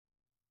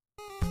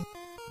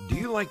Do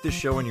you like this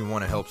show and you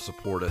want to help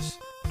support us?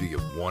 Do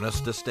you want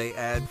us to stay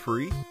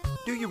ad-free?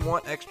 Do you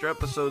want extra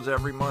episodes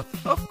every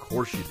month? Of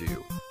course you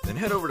do. Then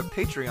head over to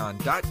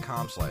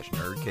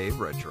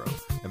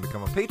patreon.com/nerdcaveretro and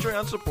become a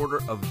Patreon supporter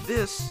of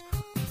this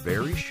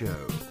very show.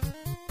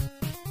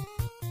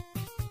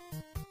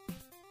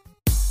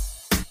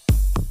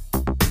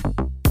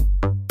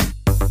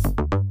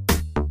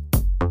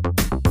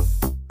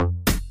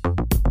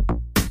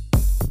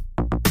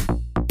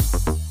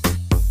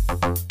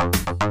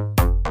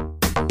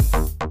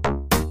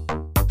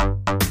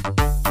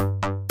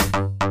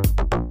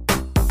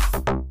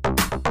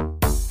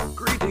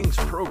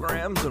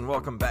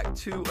 Welcome back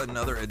to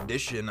another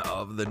edition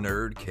of the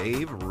Nerd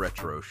Cave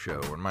Retro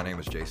Show. And my name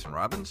is Jason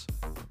Robbins.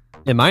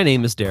 And my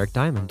name is Derek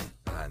Diamond.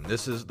 And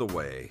this is the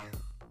way.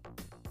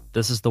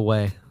 This is the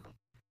way.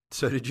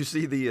 So did you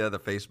see the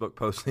Facebook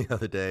post the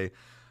other day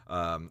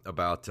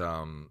about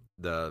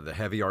the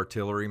heavy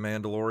artillery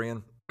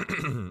Mandalorian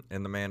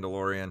in The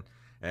Mandalorian?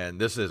 And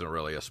this isn't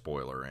really a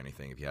spoiler or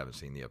anything if you haven't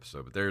seen the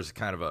episode, but there's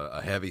kind of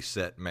a heavy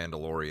set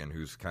Mandalorian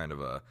who's kind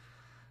of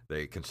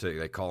they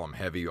call him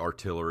heavy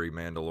artillery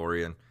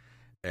Mandalorian.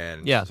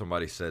 And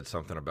somebody said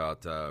something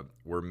about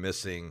we're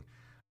missing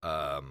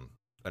an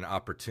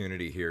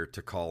opportunity here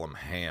to call him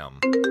Ham.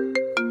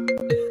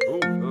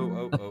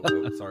 Oh,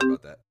 sorry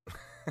about that.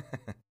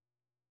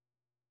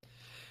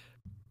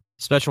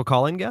 Special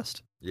call-in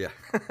guest? Yeah.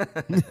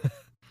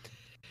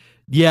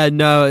 Yeah,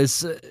 no,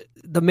 it's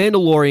The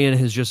Mandalorian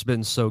has just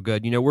been so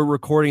good. You know, we're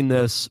recording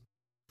this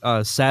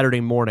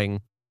Saturday morning,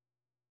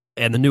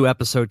 and the new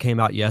episode came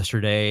out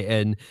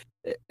yesterday, and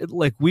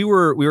like we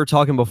were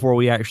talking before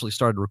we actually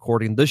started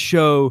recording, this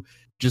show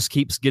just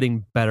keeps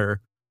getting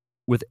better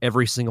with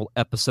every single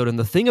episode. And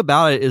the thing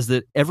about it is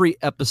that every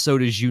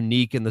episode is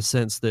unique in the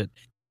sense that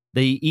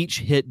they each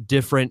hit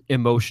different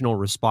emotional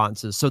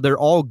responses. So they're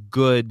all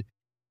good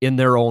in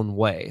their own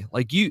way.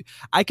 Like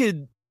I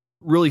could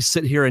really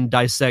sit here and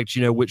dissect,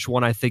 you know, which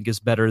one I think is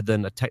better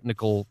than a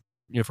technical,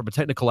 you know, from a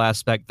technical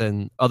aspect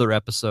than other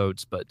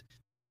episodes, but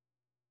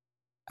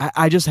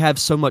I just have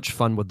so much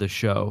fun with this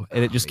show,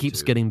 and it just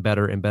keeps getting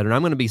better and better. And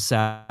I'm going to be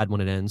sad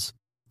when it ends.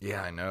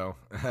 Yeah, I know.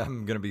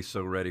 I'm going to be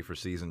so ready for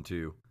season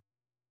 2.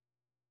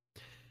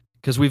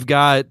 Because we've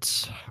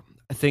got,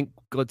 I think,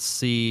 let's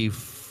see,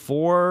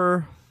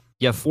 4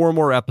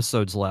 more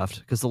episodes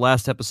left, because the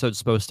last episode's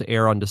supposed to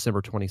air on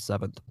December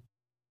 27th.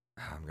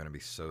 I'm going to be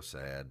so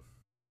sad.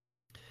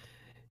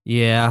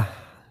 Yeah,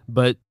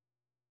 but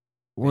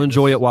we'll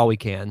enjoy it while we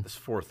can. This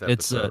 4th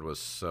episode was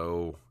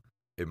so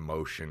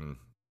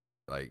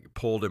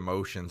pulled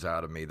emotions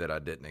out of me that I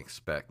didn't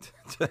expect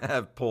to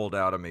have pulled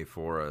out of me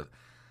for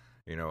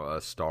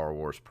a Star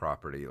Wars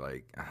property.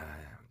 Like,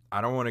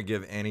 I don't want to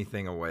give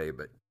anything away,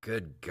 but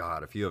good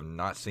God, if you have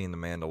not seen The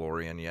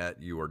Mandalorian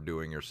yet, you are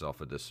doing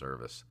yourself a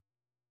disservice.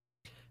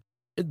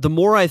 The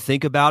more I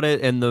think about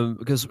it,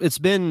 because it's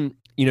been,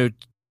 you know,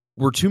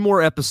 we're 2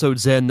 more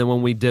episodes in than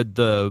when we did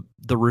the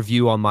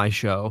review on my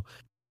show.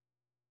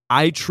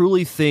 I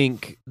truly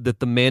think that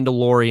The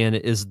Mandalorian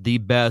is the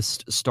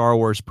best Star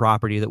Wars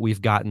property that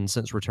we've gotten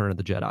since Return of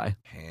the Jedi.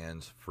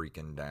 Hands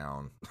freaking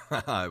down.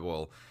 I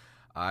will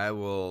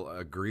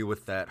agree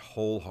with that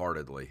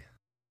wholeheartedly.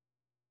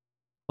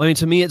 I mean,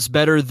 to me, it's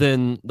better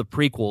than the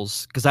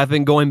prequels, because I've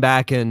been going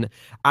back and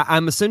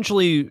I'm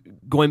essentially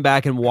going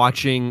back and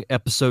watching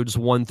episodes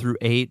 1 through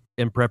 8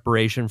 in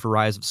preparation for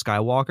Rise of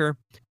Skywalker.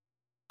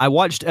 I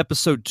watched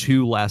episode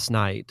 2 last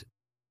night.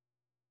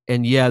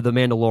 And yeah, The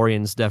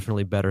Mandalorian's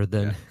definitely better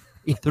than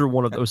either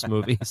one of those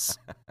movies.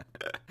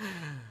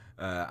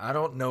 I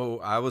don't know.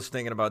 I was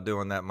thinking about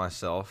doing that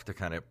myself to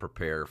kind of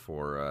prepare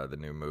for the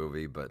new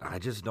movie, but I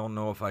just don't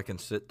know if I can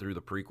sit through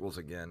the prequels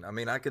again. I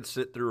mean, I could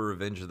sit through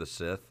Revenge of the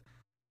Sith.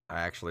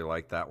 I actually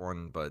like that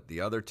one, but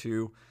the other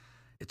two,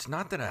 it's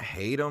not that I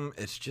hate them.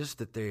 It's just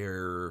that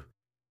they're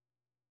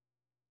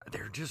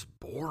just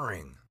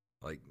boring.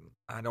 Like,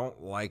 I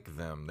don't like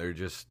them.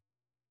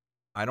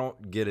 I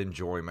don't get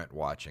enjoyment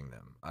watching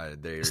them.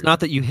 It's not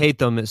that you hate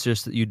them, it's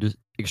just that you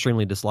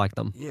extremely dislike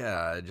them.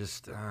 Yeah, I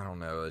don't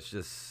know.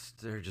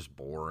 They're just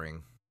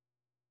boring.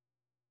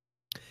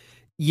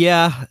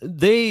 Yeah,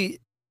 they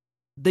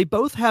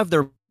both have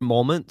their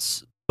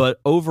moments, but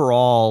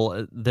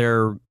overall,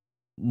 they're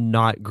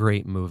not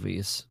great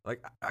movies.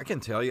 Like, I can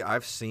tell you,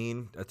 I've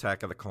seen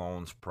Attack of the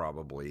Clones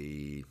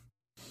probably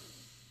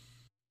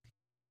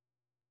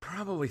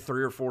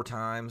 3 or 4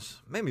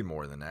 times, maybe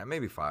more than that,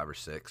 maybe 5 or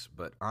 6.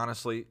 But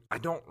honestly, I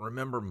don't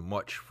remember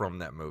much from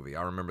that movie.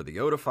 I remember the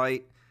Yoda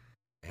fight,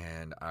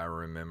 and I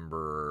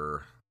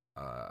remember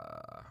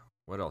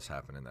what else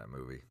happened in that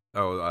movie?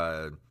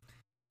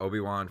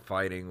 Obi-Wan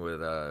fighting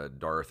with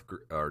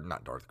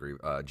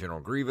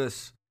General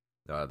Grievous.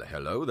 The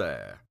hello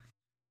there,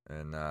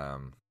 and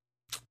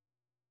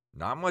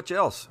not much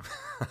else.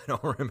 I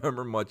don't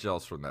remember much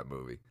else from that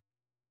movie.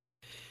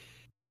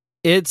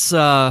 It's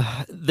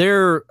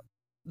they're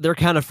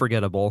kind of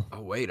forgettable.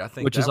 Oh wait, I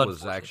think that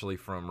was actually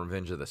from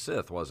Revenge of the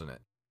Sith, wasn't it?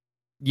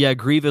 Yeah,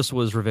 Grievous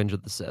was Revenge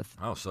of the Sith.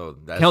 Oh, so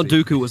that's Count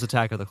Dooku was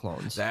Attack of the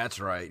Clones.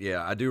 That's right.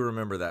 Yeah, I do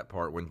remember that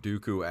part when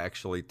Dooku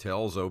actually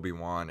tells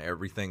Obi-Wan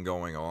everything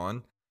going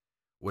on,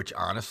 which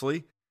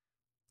honestly,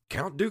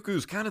 Count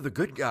Dooku's kind of the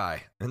good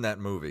guy in that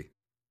movie.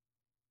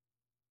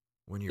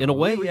 When you In a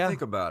way, really yeah.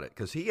 think about it,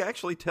 because he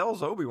actually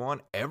tells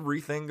Obi-Wan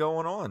everything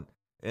going on,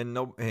 and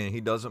he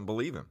doesn't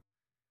believe him.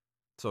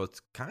 So it's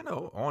kind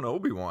of on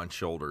Obi-Wan's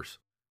shoulders.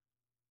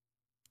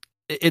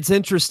 It's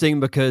interesting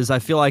because I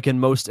feel like in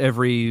most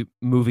every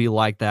movie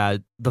like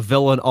that, the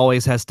villain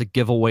always has to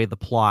give away the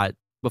plot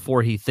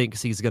before he thinks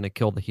he's going to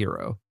kill the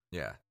hero.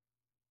 Yeah.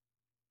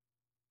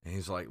 And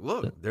he's like,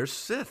 look, there's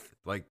Sith.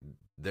 Like,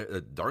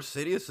 Darth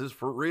Sidious is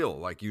for real.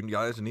 Like, you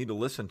guys need to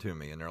listen to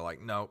me. And they're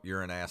like, no,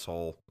 you're an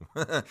asshole.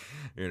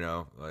 You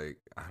know, like,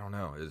 I don't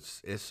know.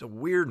 It's a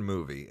weird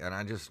movie. And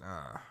I just,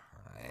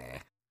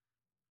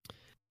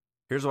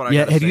 Here's what I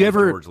got to say to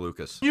George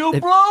Lucas. You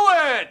blew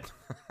it!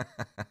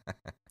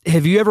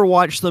 Have you ever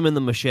watched them in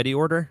the machete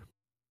order?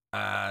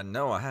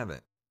 No, I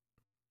haven't.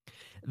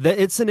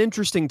 It's an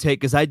interesting take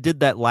because I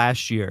did that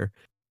last year,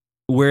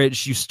 where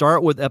you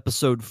start with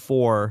episode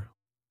 4,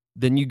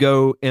 then you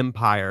go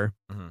Empire,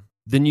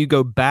 then you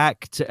go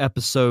back to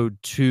episode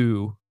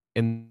 2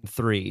 and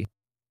 3,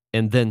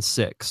 and then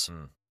 6.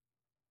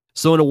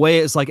 So in a way,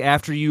 it's like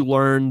after you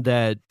learn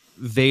that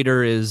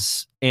Vader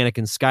is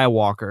Anakin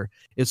Skywalker,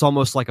 it's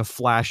almost like a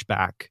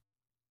flashback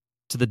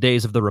to the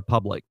days of the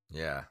Republic.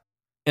 Yeah.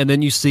 And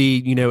then you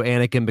see,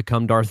 Anakin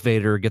become Darth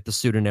Vader, get the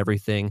suit and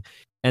everything.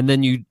 And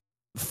then you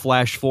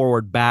flash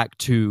forward back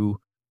to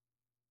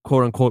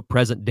quote unquote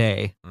present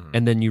day.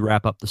 And then you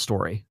wrap up the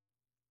story.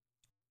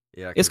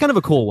 Yeah. It's kind of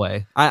a cool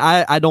way.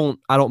 I don't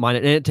mind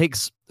it. And it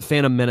takes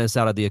Phantom Menace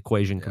out of the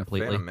equation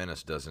completely. Phantom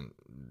Menace doesn't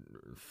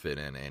fit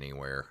in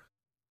anywhere.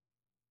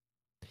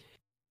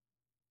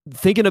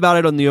 Thinking about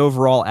it on the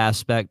overall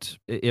aspect,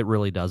 it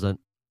really doesn't.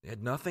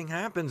 Nothing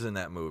happens in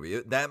that movie.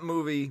 That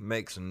movie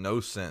makes no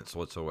sense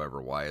whatsoever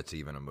why it's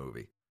even a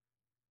movie.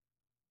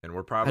 And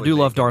we're probably I do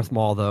love Darth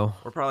Maul, though.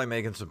 We're probably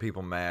making some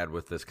people mad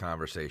with this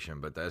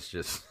conversation, but that's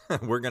just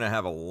we're going to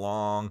have a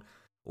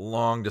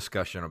long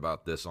discussion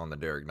about this on the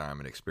Derek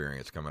Diamond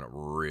Experience coming up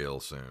real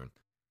soon.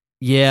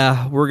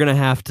 Yeah, we're going to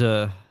have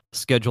to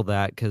schedule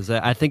that because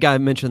I think I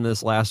mentioned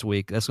this last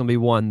week. That's going to be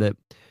one that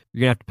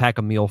you're going to have to pack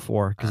a meal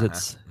for because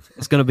it's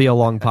going to be a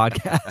long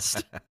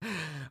podcast.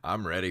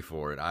 I'm ready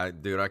for it. I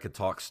could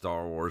talk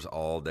Star Wars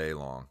all day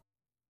long.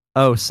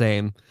 Oh,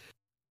 same.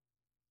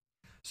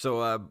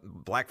 So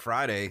Black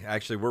Friday,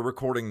 actually, we're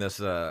recording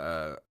this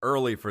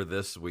early for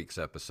this week's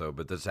episode,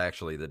 but this is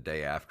actually the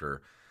day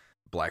after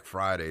Black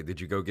Friday.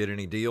 Did you go get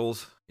any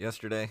deals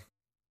yesterday?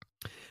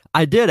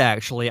 I did,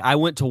 actually. I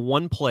went to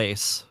one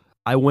place.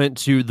 I went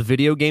to the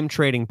Video Game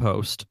Trading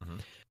Post,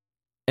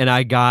 and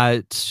I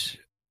got,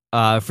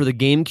 for the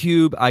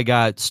GameCube, I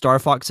got Star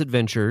Fox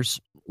Adventures,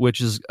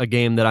 which is a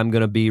game that I'm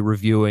going to be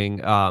reviewing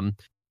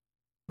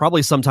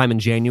probably sometime in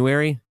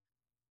January.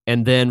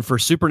 And then for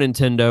Super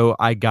Nintendo,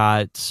 I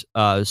got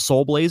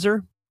Soul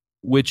Blazer,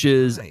 which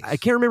is, nice. I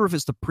can't remember if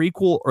it's the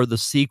prequel or the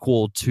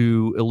sequel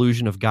to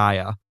Illusion of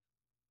Gaia.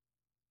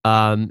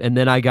 And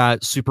then I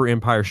got Super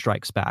Empire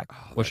Strikes Back,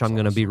 which I'm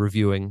going to be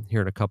reviewing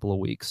here in a couple of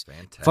weeks.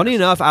 Fantastic. Funny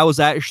enough, I was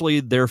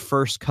actually their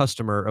first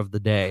customer of the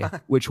day,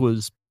 which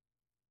was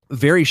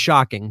very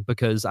shocking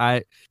because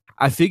I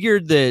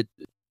figured that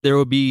there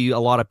would be a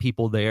lot of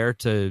people there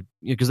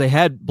because they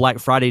had Black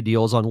Friday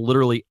deals on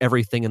literally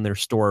everything in their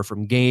store,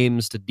 from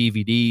games to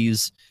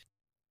DVDs,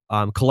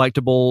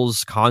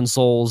 collectibles,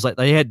 consoles.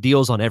 They had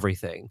deals on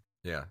everything.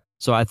 Yeah.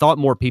 So I thought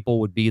more people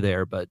would be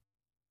there, but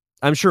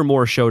I'm sure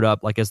more showed up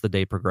as the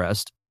day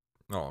progressed.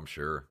 Oh, I'm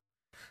sure.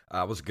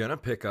 I was going to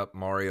pick up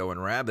Mario and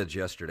Rabbids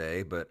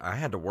yesterday, but I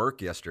had to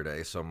work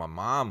yesterday, so my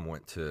mom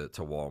went to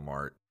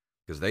Walmart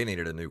because they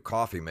needed a new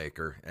coffee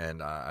maker,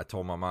 and I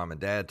told my mom and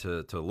dad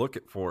to look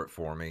for it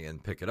for me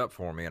and pick it up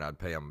for me, and I'd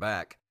pay them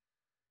back.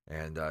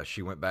 And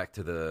she went back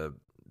to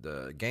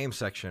the game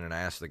section and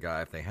asked the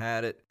guy if they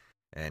had it,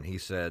 and he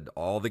said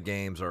all the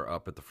games are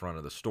up at the front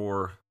of the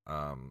store.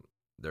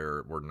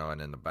 There were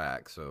none in the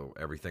back, so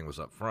everything was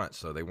up front.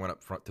 So they went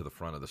up front to the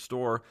front of the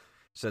store,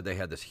 said they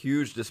had this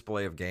huge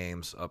display of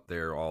games up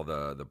there, all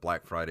the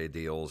Black Friday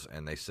deals,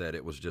 and they said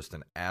it was just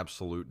an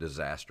absolute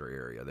disaster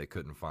area. They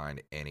couldn't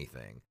find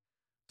anything.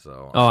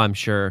 So I'm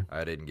sure.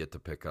 I didn't get to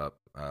pick up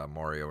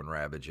Mario and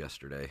Rabbids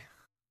yesterday.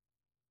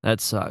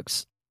 That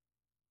sucks.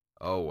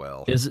 Oh,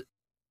 well.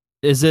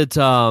 Is it,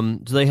 do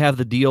they have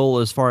the deal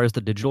as far as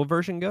the digital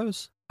version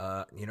goes?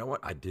 You know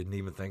what? I didn't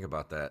even think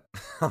about that.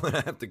 I'm going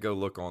to have to go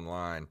look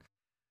online.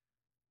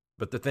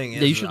 But the thing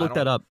is, you should look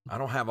that up. I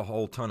don't have a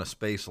whole ton of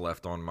space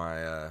left on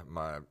my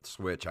my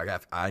Switch.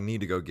 I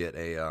need to go get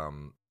a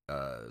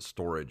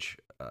storage,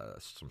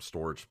 some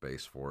storage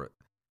space for it.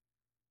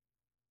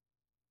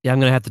 Yeah, I'm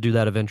going to have to do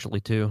that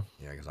eventually too.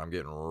 Yeah, because I'm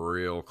getting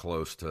real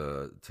close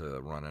to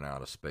running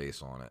out of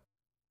space on it.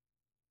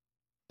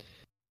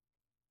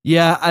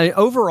 Yeah,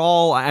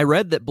 overall, I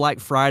read that Black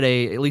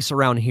Friday, at least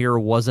around here,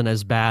 wasn't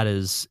as bad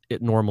as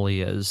it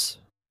normally is.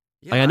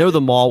 Yeah, Like, I know the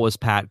mall was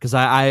packed because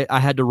I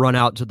had to run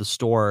out to the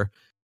store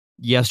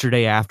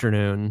yesterday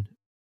afternoon,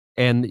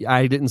 and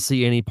I didn't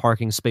see any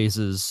parking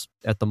spaces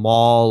at the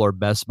mall or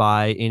Best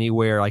Buy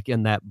anywhere like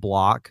in that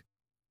block.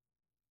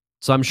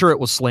 So I'm sure it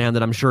was slammed,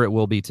 and I'm sure it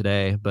will be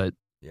today. But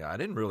I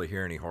didn't really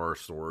hear any horror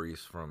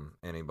stories from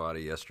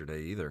anybody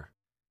yesterday either.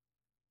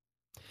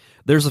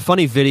 there's a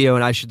funny video,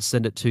 and I should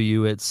send it to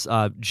you. It's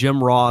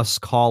Jim Ross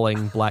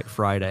calling Black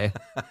Friday.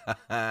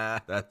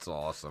 That's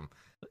awesome.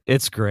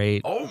 It's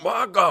great. Oh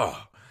my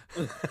God.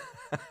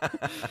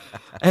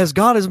 As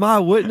God is my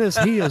witness,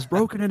 he is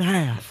broken in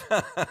half.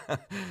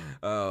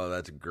 Oh,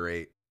 that's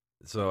great.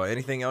 So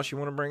anything else you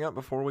want to bring up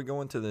before we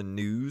go into the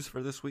news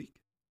for this week?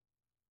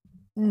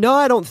 No,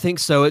 I don't think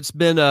so. It's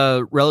been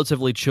a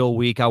relatively chill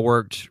week. I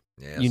worked,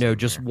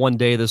 just one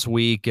day this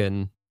week,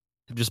 and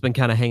have just been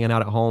kind of hanging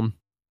out at home.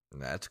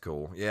 That's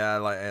cool. Yeah,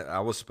 I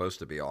was supposed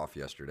to be off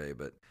yesterday,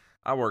 but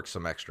I worked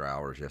some extra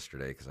hours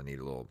yesterday because I need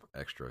a little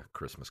extra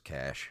Christmas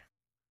cash.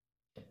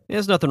 Yeah,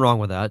 there's nothing wrong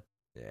with that.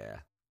 Yeah,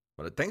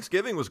 but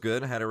Thanksgiving was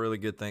good. I had a really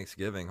good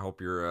Thanksgiving.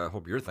 Hope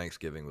your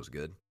Thanksgiving was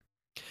good.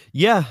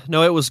 Yeah,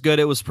 no, it was good.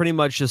 It was pretty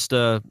much just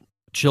a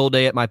chill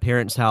day at my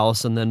parents'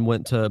 house, and then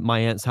went to my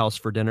aunt's house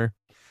for dinner.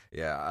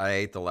 Yeah, I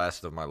ate the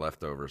last of my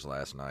leftovers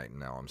last night, and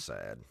now I'm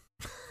sad.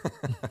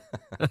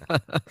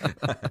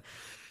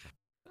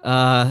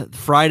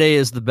 Friday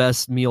is the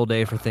best meal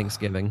day for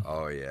Thanksgiving.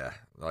 Oh yeah,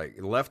 like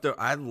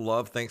I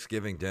love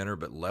Thanksgiving dinner,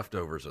 but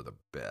leftovers are the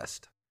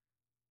best.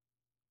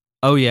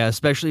 Oh yeah,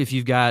 especially if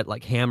you've got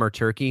like ham or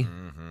turkey.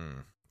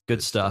 Mm-hmm.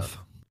 Good stuff.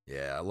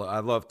 Yeah,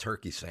 I love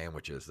turkey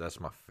sandwiches. That's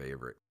my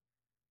favorite.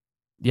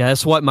 Yeah,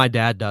 that's what my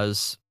dad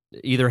does.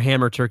 Either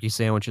ham or turkey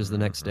sandwiches the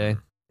next day.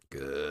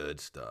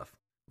 Good stuff.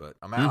 But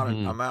I'm out.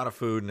 I'm out of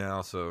food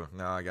now, so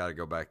now I got to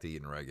go back to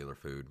eating regular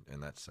food,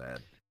 and that's sad.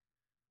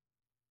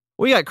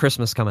 We got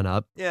Christmas coming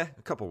up. Yeah,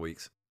 a couple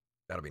weeks.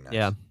 That'll be nice.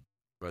 Yeah.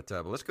 But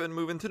let's go ahead and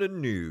move into the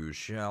news,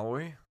 shall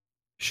we?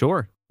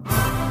 Sure.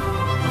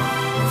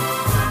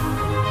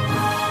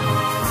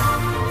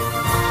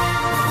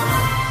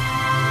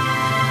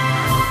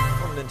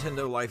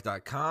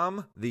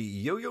 NintendoLife.com, the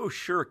Yo-Yo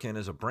Shuriken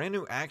is a brand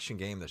new action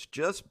game that's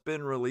just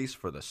been released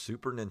for the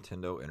Super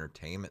Nintendo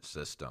Entertainment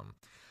System.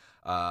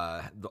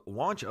 The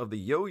launch of the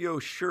Yo-Yo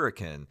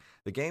Shuriken,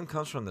 the game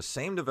comes from the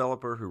same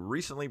developer who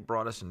recently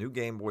brought us a new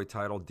Game Boy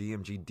title,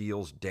 DMG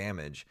Deals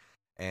Damage,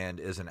 and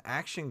is an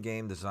action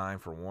game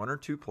designed for 1 or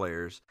 2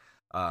 players,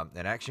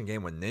 an action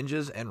game with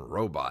ninjas and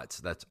robots.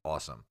 That's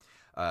awesome.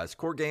 Its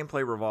core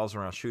gameplay revolves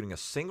around shooting a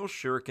single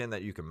shuriken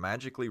that you can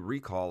magically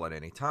recall at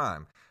any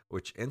time,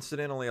 which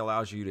incidentally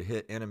allows you to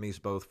hit enemies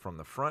both from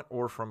the front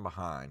or from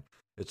behind.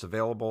 It's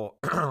available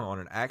on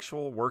an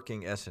actual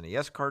working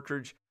SNES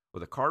cartridge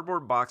with a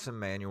cardboard box and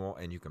manual,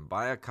 and you can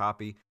buy a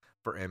copy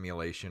for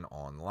emulation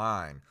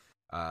online.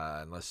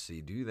 And let's see,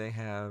 do they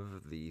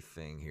have the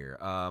thing here?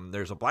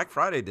 There's a Black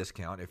Friday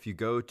discount. If you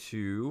go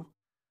to,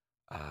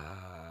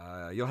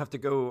 you'll have to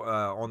go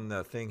on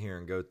the thing here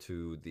and go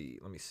to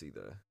let me see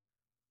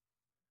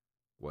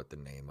what the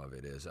name of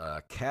it is.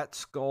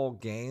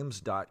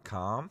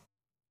 Catskullgames.com.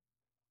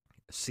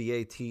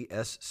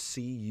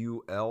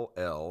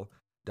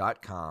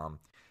 CATSCULL.com,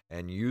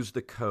 and use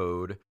the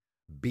code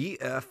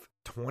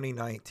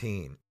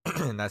BF2019,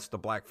 and that's the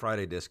Black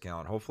Friday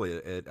discount. Hopefully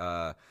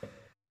the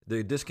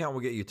discount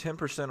will get you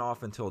 10%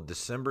 off until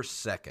December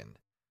 2nd.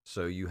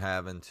 So you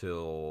have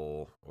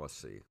until, let's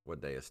see,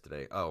 what day is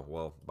today? Oh,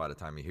 well, by the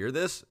time you hear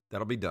this,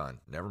 that'll be done.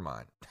 Never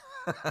mind.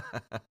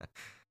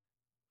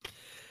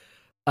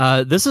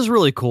 This is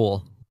really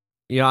cool.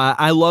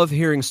 I love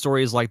hearing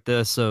stories like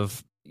this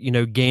of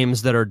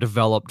games that are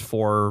developed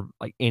for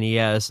like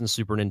NES and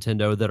Super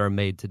Nintendo that are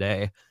made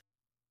today.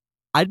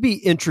 I'd be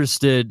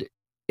interested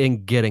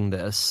in getting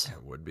this.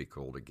 It would be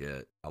cool to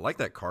get. I like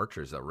that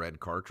cartridge, that red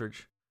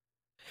cartridge.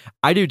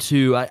 I do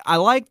too. I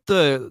like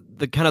the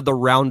kind of the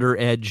rounder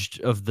edge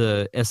of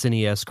the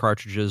SNES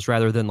cartridges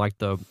rather than like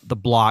the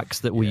blocks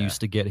that we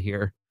used to get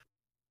here.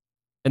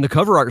 And the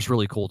cover art is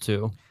really cool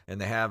too. And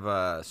they have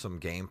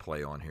some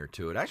gameplay on here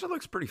too. It actually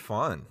looks pretty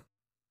fun.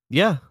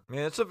 Yeah. I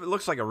mean, it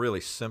looks like a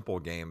really simple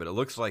game, but it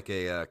looks like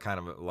a kind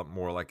of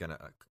more like an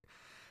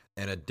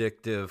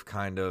addictive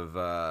kind of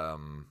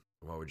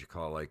what would you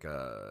call what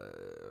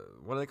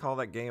do they call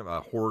that game?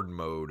 Horde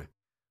mode,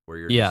 where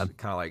you're just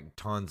kind of like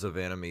tons of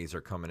enemies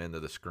are coming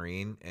into the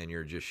screen, and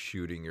you're just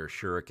shooting your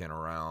shuriken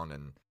around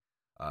and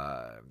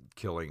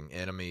killing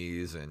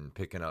enemies and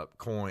picking up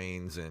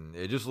coins, and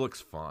it just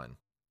looks fun.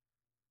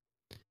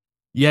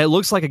 Yeah, it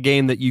looks like a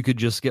game that you could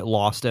just get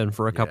lost in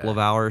for a couple of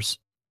hours.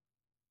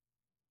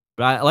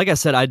 But like I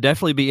said, I'd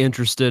definitely be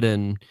interested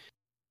in,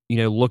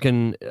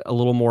 looking a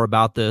little more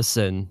about this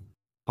and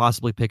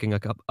possibly picking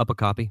up a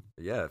copy.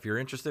 Yeah, if you're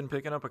interested in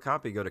picking up a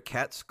copy, go to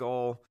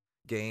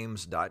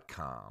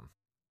catskullgames.com.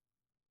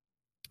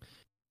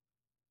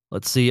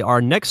 Let's see.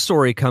 Our next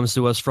story comes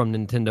to us from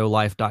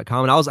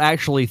NintendoLife.com, and I was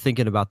actually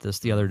thinking about this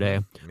the other day.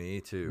 Me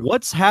too.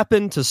 What's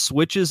happened to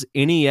Switch's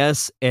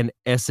NES and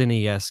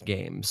SNES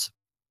games?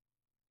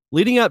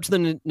 Leading up to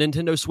the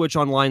Nintendo Switch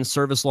Online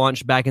service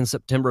launch back in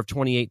September of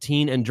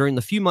 2018, and during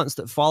the few months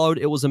that followed,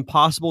 it was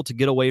impossible to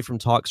get away from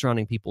talk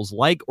surrounding people's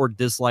like or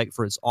dislike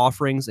for its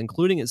offerings,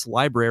 including its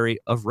library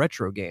of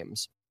retro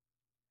games.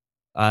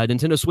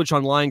 Nintendo Switch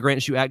Online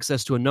grants you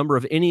access to a number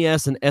of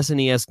NES and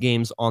SNES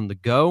games on the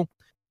go.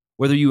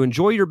 Whether you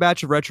enjoy your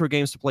batch of retro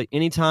games to play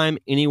anytime,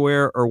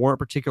 anywhere, or weren't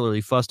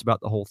particularly fussed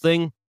about the whole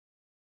thing,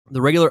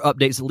 the regular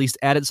updates at least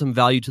added some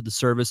value to the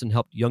service and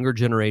helped younger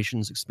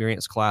generations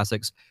experience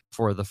classics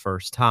for the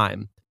first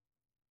time.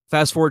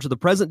 Fast forward to the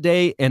present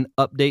day, and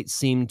updates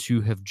seem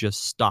to have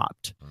just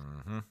stopped.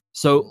 Mm-hmm.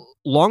 So,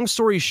 long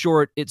story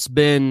short, it's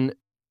been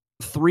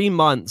 3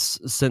 months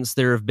since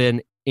there have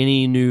been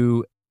any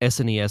new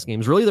SNES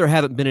games. Really, there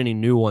haven't been any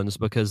new ones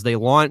because they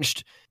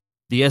launched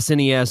the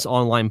SNES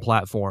online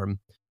platform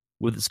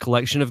with its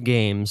collection of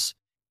games,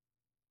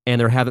 and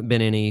there haven't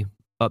been any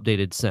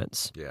updated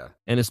since. Yeah.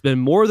 And it's been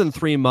more than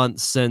 3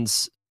 months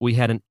since we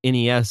had an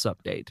NES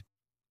update.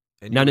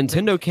 And Now,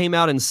 Nintendo came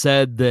out and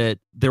said that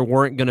there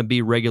weren't going to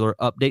be regular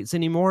updates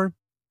anymore.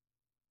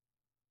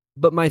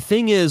 But my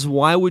thing is,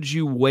 why would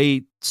you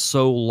wait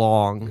so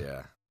long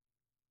Yeah.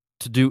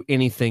 to do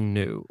anything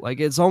new? Like,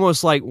 it's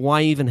almost like,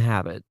 why even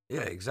have it?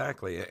 Yeah,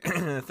 exactly.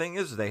 The thing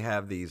is, they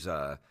have these,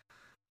 the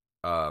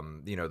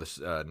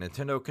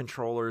Nintendo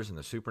controllers and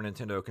the Super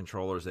Nintendo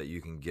controllers that you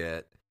can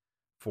get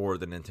for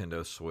the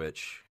Nintendo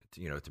Switch,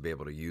 to be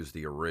able to use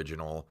the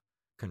original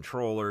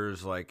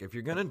controllers. Like, if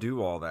you're going to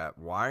do all that,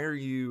 why are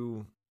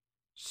you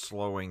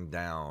slowing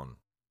down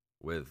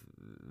with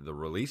the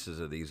releases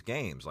of these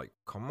games? Like,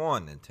 come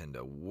on,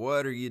 Nintendo,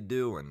 what are you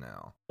doing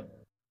now?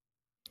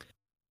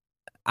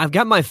 I've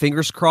got my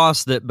fingers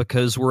crossed that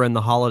because we're in the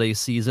holiday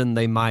season,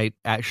 they might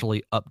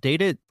actually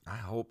update it. I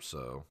hope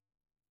so.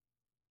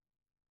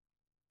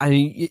 I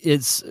mean,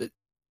 it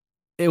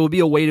would be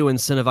a way to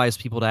incentivize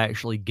people to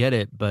actually get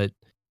it, but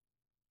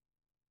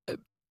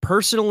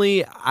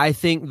personally, I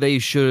think they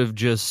should have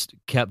just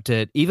kept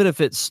it, even if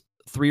it's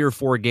 3 or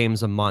 4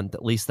 games a month.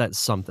 At least that's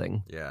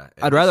something. Yeah.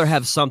 I'd rather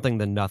have something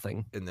than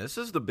nothing. And this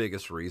is the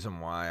biggest reason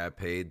why I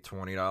paid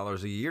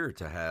 $20 a year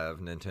to have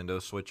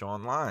Nintendo Switch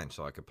Online,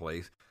 so I could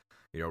play,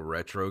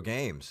 retro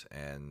games.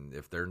 And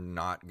if they're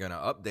not going to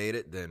update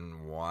it,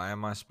 then why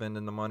am I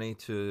spending the money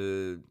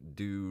to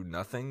do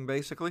nothing,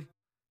 basically?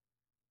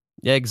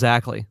 Yeah,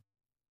 exactly.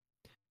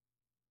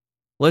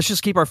 Let's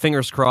just keep our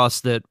fingers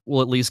crossed that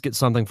we'll at least get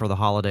something for the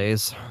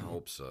holidays. I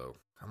hope so.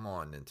 Come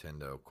on,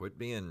 Nintendo. Quit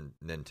being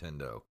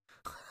Nintendo.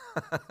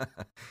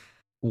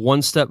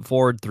 1 step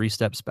forward, 3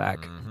 steps back.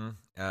 Mm-hmm.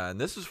 And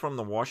this is from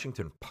the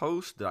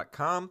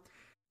WashingtonPost.com.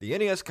 The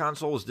NES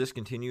console was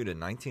discontinued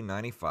in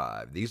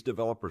 1995. These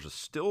developers are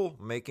still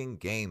making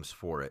games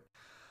for it.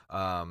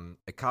 A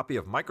copy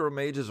of Micro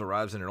Mages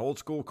arrives in an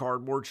old-school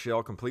cardboard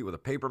shell, complete with a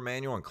paper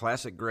manual and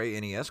classic gray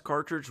NES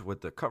cartridge with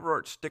the cover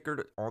art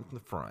stickered on the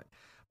front.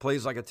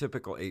 Plays like a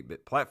typical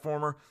 8-bit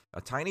platformer.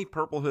 A tiny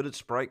purple hooded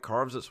sprite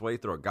carves its way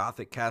through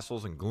gothic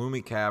castles and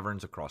gloomy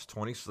caverns across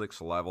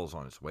 26 levels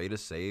on its way to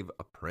save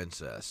a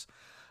princess.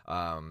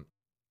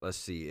 Let's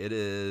see. It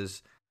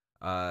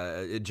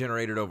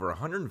generated over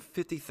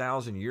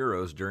 150,000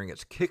 euros during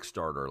its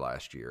Kickstarter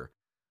last year.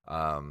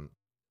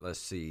 Let's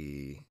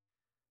see.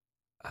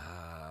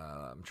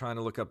 I'm trying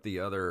to look up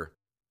the other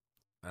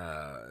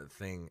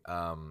thing.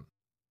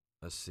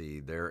 Let's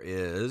see. There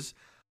is...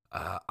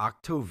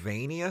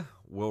 Octovania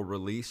will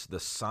release the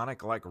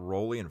Sonic-like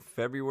Rolly in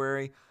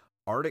February.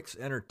 Artix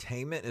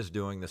Entertainment is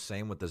doing the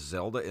same with the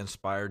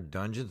Zelda-inspired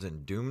Dungeons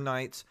and Doom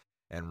Knights.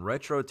 And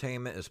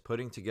Retrotainment is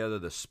putting together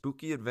the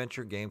spooky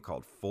adventure game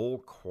called Full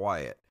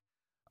Quiet.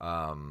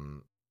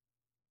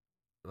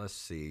 Let's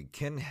see.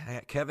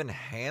 Kevin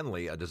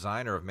Hanley, a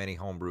designer of many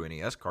homebrew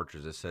NES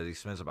cartridges, says he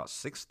spends about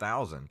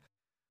 $6,000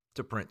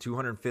 to print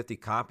 250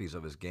 copies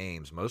of his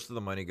games. Most of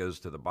the money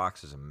goes to the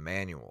boxes and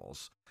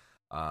manuals.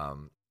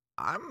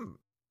 I'm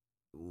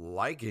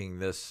liking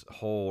this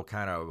whole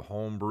kind of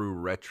homebrew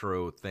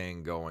retro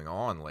thing going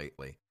on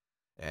lately.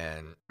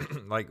 And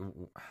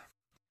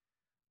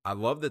I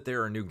love that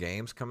there are new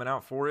games coming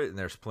out for it, and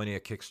there's plenty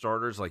of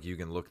Kickstarters. Like, you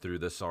can look through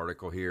this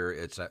article here.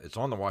 It's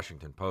on the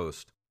Washington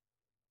Post.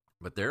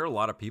 But there are a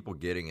lot of people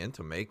getting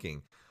into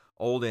making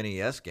old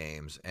NES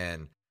games,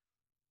 and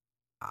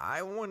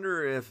I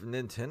wonder if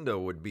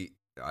Nintendo would be,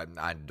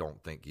 I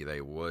don't think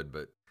they would,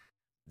 but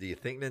do you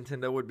think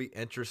Nintendo would be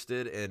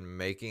interested in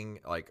making,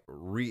 like,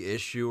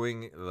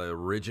 reissuing the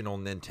original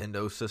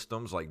Nintendo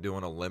systems, like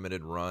doing a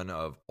limited run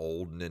of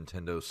old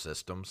Nintendo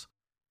systems?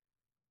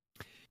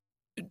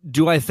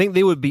 Do I think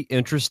they would be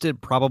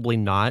interested? Probably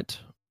not.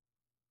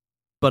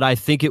 But I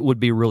think it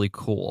would be really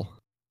cool.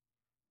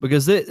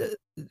 Because, this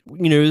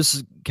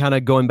is kind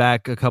of going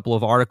back a couple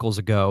of articles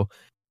ago.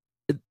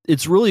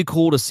 It's really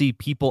cool to see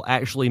people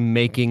actually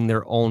making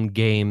their own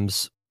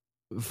games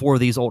for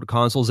these old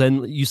consoles,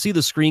 and you see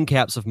the screen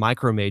caps of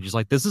Micro Mages.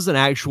 Like, this is an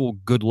actual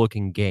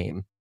good-looking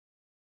game.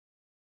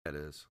 It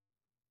is.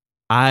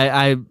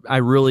 I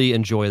really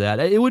enjoy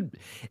that. It would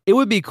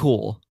be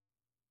cool,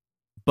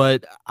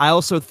 but I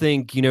also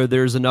think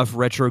there's enough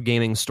retro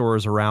gaming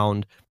stores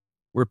around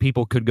where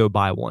people could go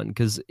buy one,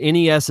 because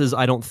NESs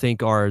I don't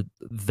think are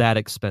that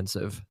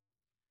expensive,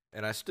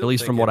 And I at still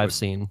least think from what I've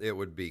seen. it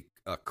would be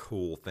a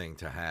cool thing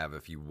to have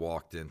if you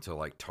walked into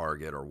like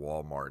Target or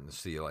Walmart and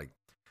see like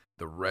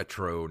the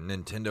retro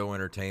Nintendo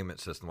Entertainment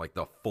System, like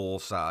the full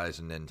size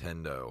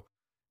Nintendo.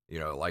 You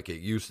know, like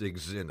it used to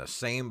exist in the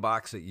same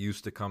box it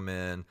used to come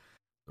in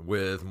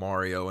with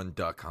Mario and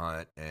Duck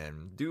Hunt,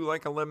 and do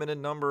like a limited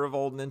number of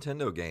old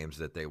Nintendo games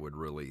that they would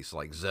release,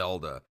 like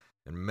Zelda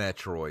and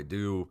Metroid.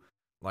 Do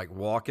like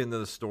walk into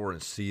the store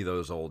and see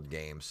those old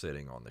games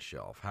sitting on the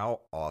shelf.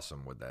 How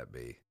awesome would that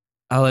be?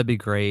 Oh, that'd be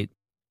great.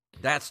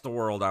 That's the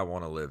world I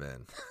want to live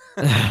in.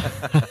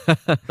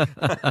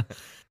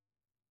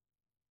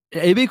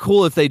 It'd be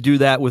cool if they do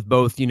that with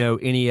both,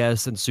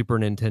 NES and Super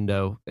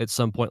Nintendo at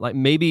some point. Like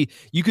maybe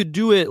you could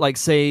do it like,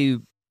 say,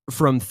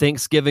 from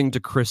Thanksgiving to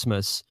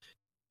Christmas,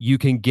 you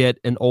can get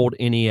an old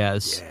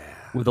NES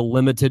with a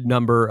limited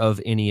number of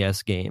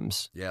NES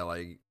games. Yeah,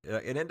 like,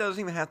 and it doesn't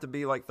even have to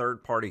be like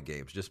third-party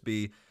games. Just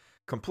be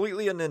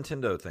completely a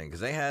Nintendo thing,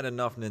 because they had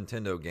enough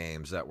Nintendo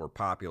games that were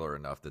popular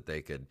enough that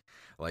they could,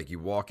 like, you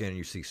walk in and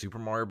you see Super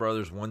Mario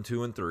Brothers 1,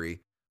 2, and 3,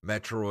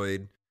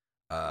 Metroid,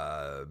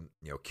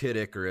 Kid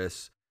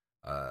Icarus,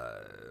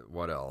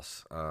 what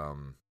else?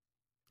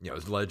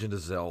 Legend of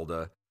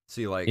Zelda.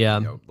 See, like,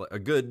 a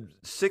good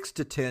 6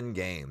 to 10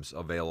 games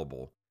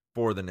available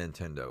for the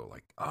Nintendo.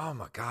 Like, oh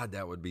my God,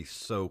 that would be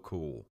so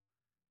cool.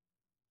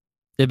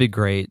 It'd be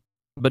great,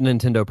 but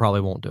Nintendo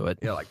probably won't do it.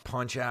 Yeah, like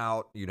Punch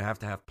Out. You'd have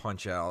to have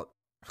Punch Out.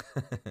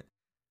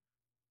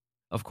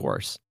 Of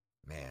course.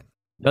 Man.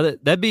 No,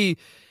 that'd be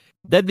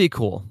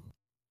cool.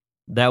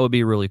 That would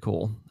be really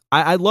cool.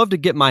 I'd love to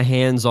get my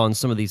hands on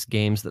some of these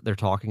games that they're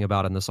talking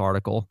about in this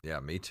article. Yeah,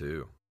 me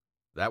too.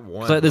 That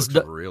one looks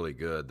really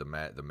good. The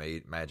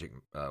magic,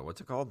 what's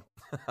it called?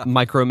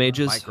 Micro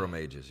Mages. Micro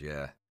Mages,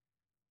 yeah.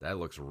 That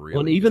looks really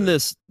well, and even good.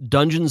 this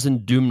Dungeons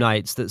and Doom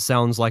Knights that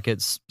sounds like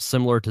it's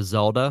similar to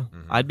Zelda,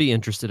 I'd be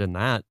interested in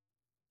that.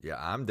 Yeah,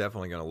 I'm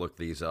definitely going to look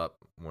these up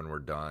when we're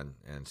done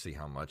and see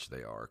how much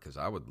they are, because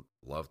I would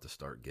love to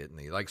start getting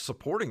these, like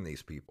supporting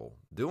these people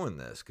doing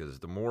this, because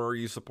the more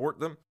you support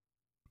them,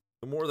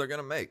 the more they're going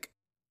to make.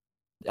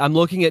 I'm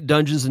looking at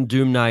Dungeons and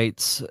Doom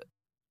Knights.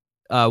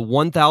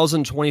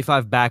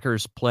 1,025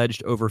 backers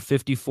pledged over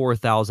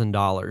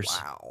 $54,000.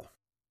 Wow.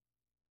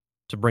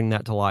 To bring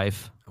that to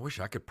life. I wish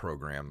I could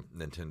program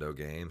Nintendo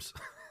games.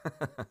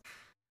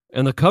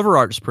 And the cover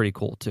art's pretty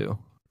cool too.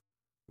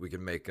 We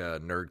could make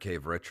a Nerd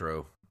Cave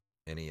Retro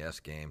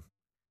NES game.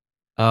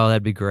 Oh,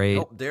 that'd be great.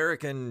 Help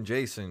Derek and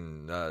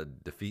Jason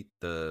defeat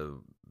the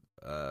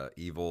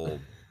evil,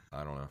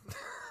 I don't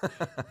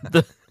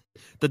know.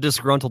 the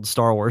disgruntled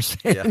Star Wars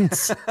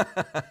fans.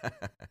 Yeah.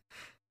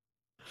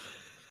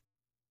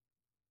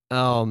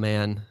 Oh,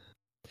 man.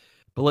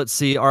 But let's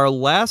see. Our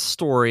last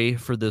story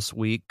for this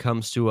week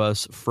comes to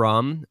us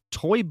from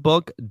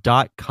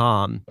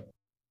toybook.com.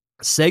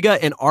 Sega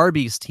and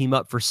Arby's team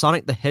up for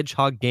Sonic the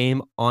Hedgehog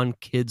game on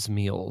kids'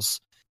 meals.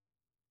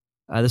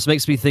 This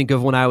makes me think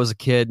of when I was a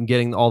kid and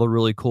getting all the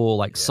really cool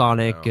like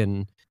Sonic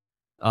and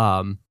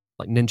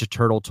like Ninja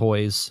Turtle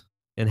toys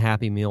and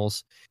Happy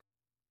Meals.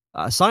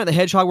 Sonic the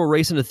Hedgehog will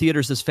race into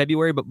theaters this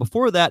February, but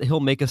before that, he'll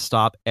make a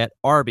stop at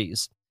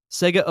Arby's.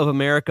 Sega of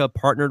America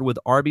partnered with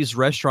Arby's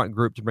Restaurant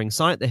Group to bring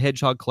Sonic the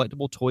Hedgehog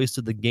collectible toys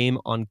to the game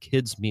on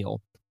kids' meal.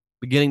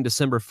 Beginning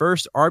December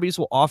 1st, Arby's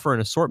will offer an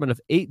assortment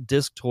of 8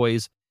 disc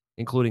toys,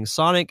 including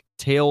Sonic,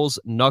 Tails,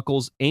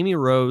 Knuckles, Amy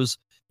Rose,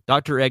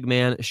 Dr.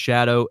 Eggman,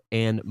 Shadow,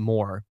 and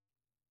more.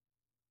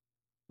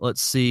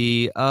 Let's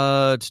see.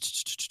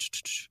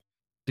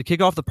 To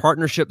kick off the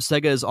partnership,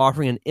 Sega is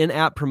offering an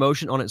in-app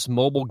promotion on its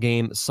mobile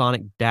game,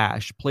 Sonic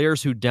Dash.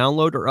 Players who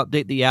download or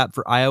update the app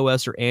for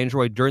iOS or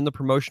Android during the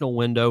promotional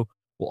window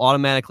will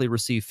automatically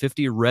receive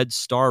 50 red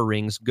star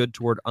rings, good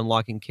toward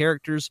unlocking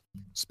characters,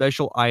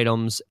 special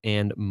items,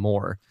 and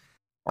more.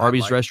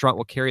 Arby's Restaurant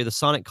will carry the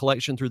Sonic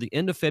collection through the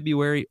end of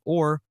February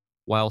or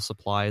while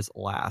supplies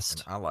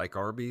last. And I like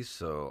Arby's,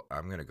 so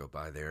I'm going to go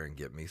by there and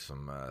get me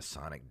some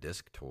Sonic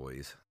disc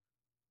toys.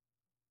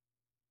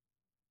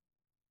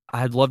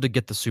 I'd love to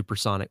get the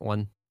Supersonic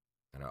one.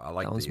 I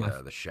like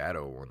the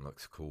Shadow one.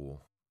 Looks cool.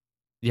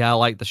 Yeah, I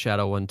like the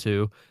Shadow one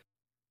too.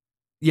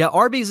 Yeah,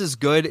 Arby's is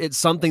good. It's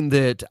something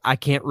that I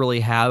can't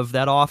really have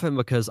that often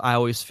because I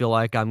always feel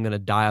like I'm going to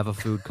die of a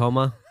food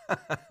coma.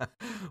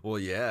 Well,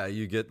 yeah,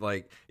 you get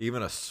like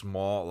even a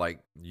small, like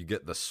you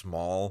get the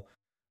small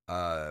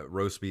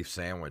roast beef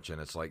sandwich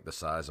and it's like the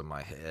size of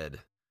my head.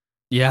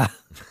 Yeah.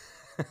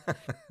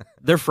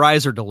 Their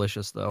fries are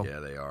delicious though.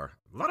 Yeah, they are.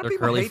 A lot of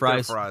people hate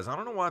their fries. I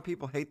don't know why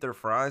people hate their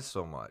fries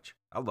so much.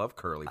 I love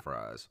curly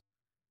fries.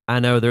 I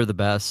know, they're the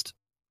best.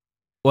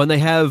 Well, and they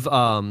have,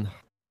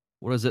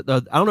 what is it?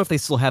 I don't know if they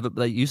still have it,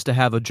 but they used to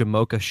have a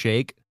Jamocha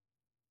shake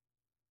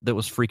that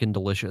was freaking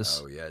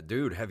delicious. Oh, yeah.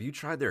 Dude, have you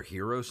tried their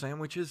hero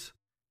sandwiches?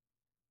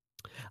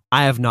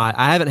 I have not.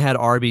 I haven't had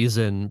Arby's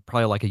in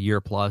probably like a year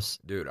plus.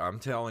 Dude, I'm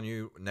telling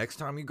you, next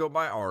time you go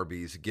by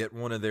Arby's, get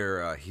one of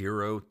their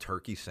hero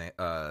turkey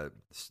sandwiches.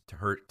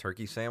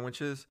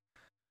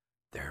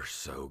 They're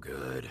so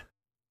good.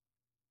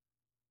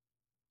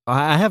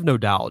 I have no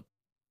doubt.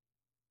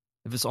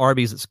 If it's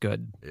Arby's, it's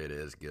good. It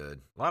is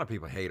good. A lot of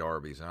people hate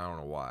Arby's, and I don't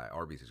know why.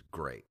 Arby's is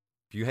great.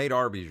 If you hate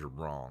Arby's, you're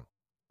wrong.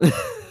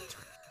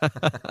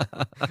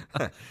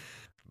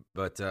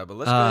 But let's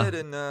go ahead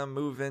and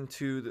move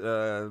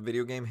into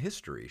video game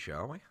history,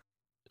 shall we?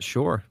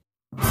 Sure.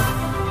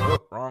 Oh,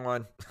 wrong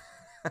one.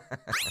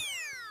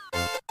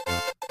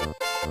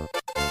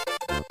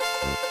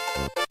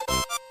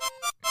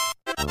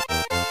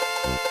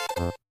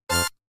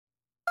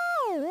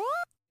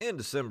 In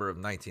December of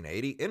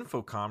 1980,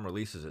 Infocom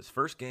releases its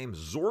first game,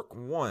 Zork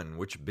 1,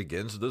 which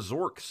begins the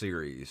Zork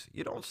series.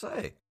 You don't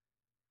say.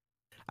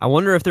 I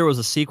wonder if there was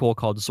a sequel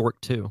called Zork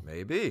 2.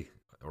 Maybe.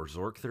 Or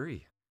Zork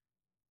 3.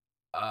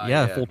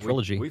 Yeah, full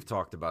trilogy. We've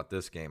talked about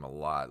this game a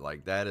lot.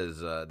 Like that is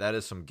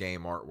some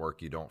game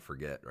artwork you don't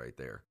forget right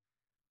there.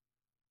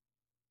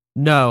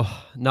 No,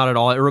 not at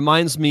all. It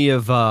reminds me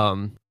of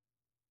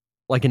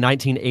like a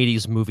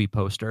 1980s movie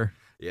poster.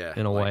 Yeah,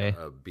 in a like way,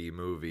 a B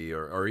movie,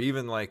 or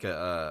even like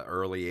a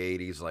early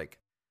 '80s like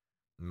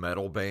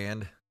metal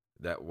band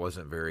that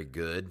wasn't very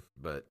good,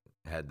 but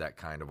had that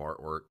kind of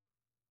artwork.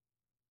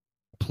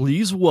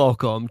 Please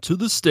welcome to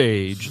the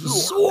stage,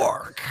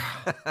 Zork.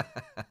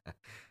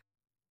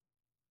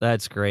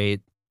 That's great.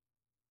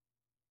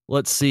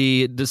 Let's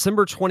see.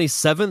 December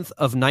 27th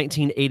of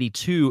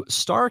 1982,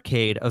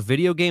 Starcade, a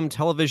video game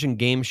television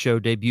game show,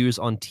 debuts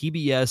on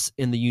TBS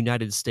in the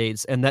United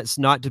States, and that's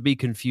not to be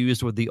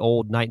confused with the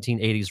old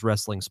 1980s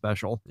wrestling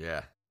special.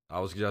 Yeah,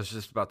 I was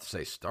just about to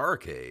say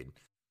Starcade.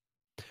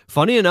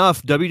 Funny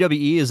enough,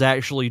 WWE is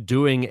actually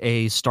doing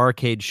a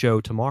Starcade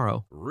show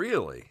tomorrow.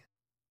 Really?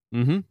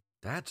 Mm-hmm.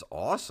 That's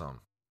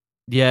awesome.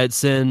 Yeah,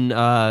 it's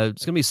gonna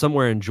be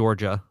somewhere in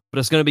Georgia, but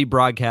it's gonna be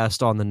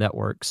broadcast on the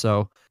network,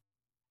 so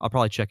I'll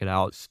probably check it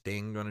out.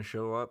 Sting gonna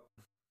show up?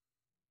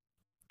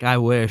 I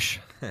wish.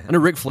 I know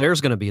Ric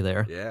Flair's gonna be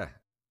there. Yeah.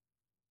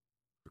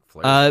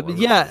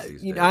 Yeah,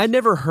 I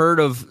never heard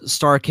of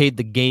Starcade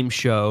the game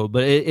show,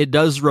 but it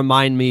does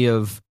remind me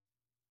of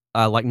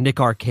like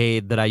Nick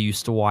Arcade that I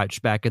used to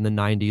watch back in the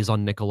 90s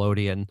on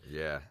Nickelodeon.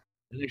 Yeah.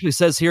 It actually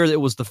says here that it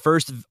was the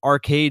first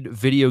arcade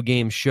video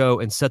game show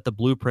and set the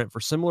blueprint for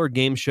similar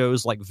game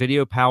shows like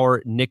Video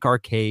Power, Nick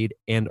Arcade,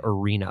 and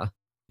Arena.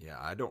 Yeah,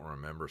 I don't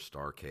remember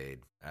Starcade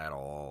at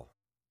all.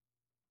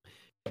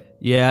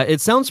 Yeah,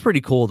 it sounds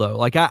pretty cool though.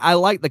 Like I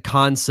like the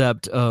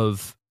concept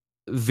of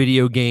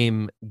video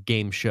game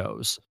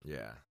shows.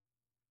 Yeah.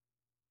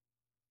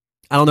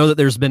 I don't know that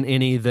there's been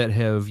any that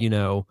have,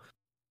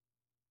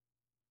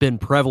 been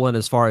prevalent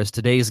as far as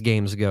today's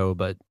games go,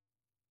 but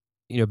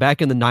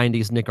back in the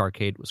 90s, Nick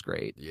Arcade was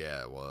great.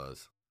 Yeah, it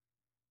was.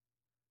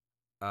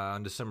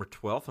 On December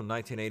 12th of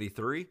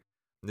 1983,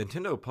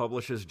 Nintendo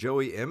publishes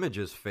Joey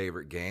Image's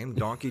favorite game,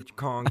 Donkey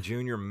Kong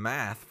Jr.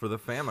 Math for the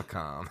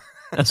Famicom.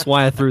 That's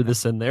why I threw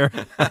this in there.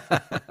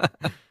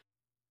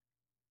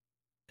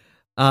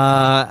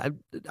 I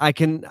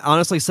can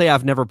honestly say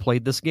I've never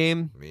played this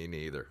game. Me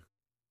neither.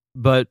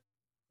 But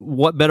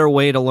what better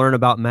way to learn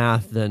about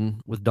math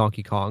than with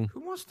Donkey Kong? Who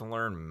wants to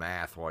learn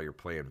math while you're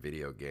playing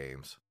video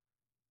games?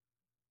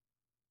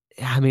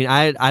 I mean,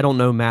 I don't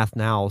know math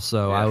now,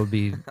 so yeah. I would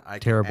be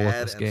terrible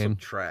at this game.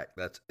 Subtract.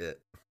 That's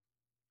it.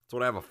 That's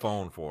what I have a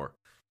phone for.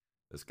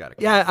 It's got to.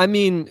 Yeah, I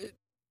mean,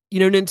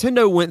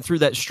 Nintendo went through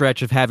that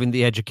stretch of having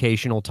the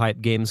educational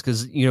type games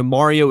because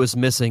Mario is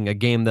missing, a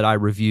game that I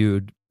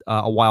reviewed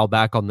a while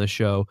back on the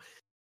show.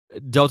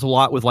 It dealt a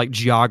lot with like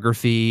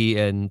geography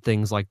and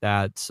things like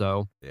that.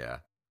 So yeah,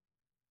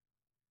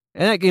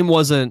 and that game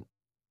wasn't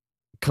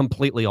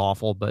completely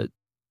awful, but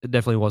it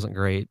definitely wasn't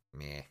great.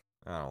 Meh.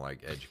 I don't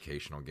like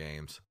educational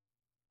games.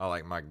 I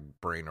like my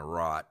brain to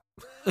rot.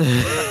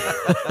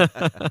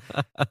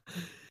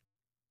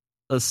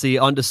 Let's see.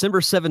 On December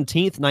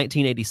 17th,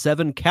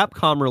 1987,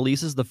 Capcom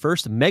releases the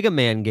first Mega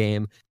Man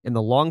game in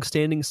the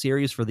long-standing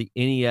series for the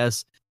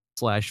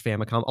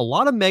NES/Famicom. A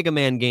lot of Mega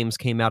Man games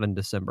came out in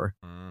December.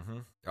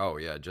 Mm-hmm. Oh,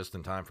 yeah, just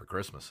in time for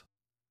Christmas.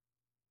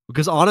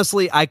 Because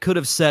honestly, I could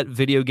have set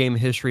video game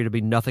history to be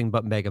nothing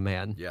but Mega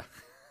Man. Yeah.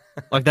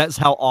 Like, that's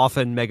how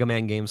often Mega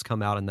Man games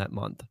come out in that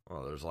month.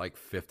 Well, there's like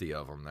 50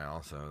 of them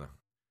now, so I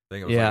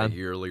think it was like a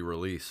yearly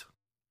release.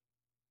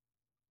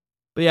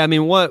 But yeah, I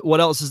mean, what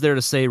else is there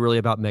to say really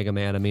about Mega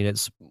Man? I mean,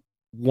 it's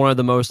one of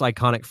the most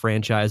iconic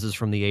franchises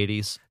from the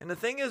 80s. And the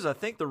thing is, I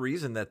think the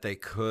reason that they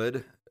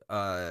could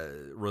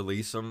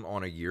release them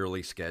on a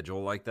yearly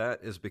schedule like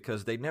that is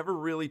because they never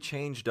really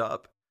changed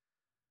up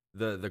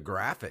the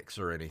graphics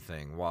or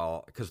anything,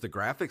 because the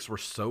graphics were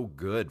so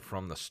good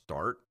from the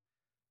start.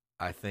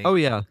 I think. Oh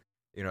yeah.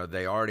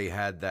 They already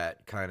had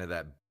that kind of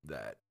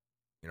that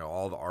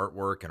all the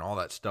artwork and all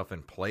that stuff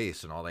in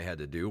place, and all they had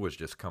to do was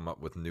just come up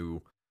with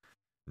new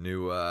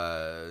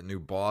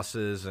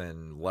bosses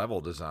and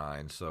level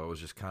design. So it was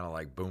just kind of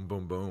like boom,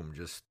 boom, boom,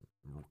 just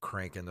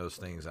cranking those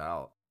things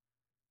out.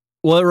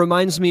 Well, it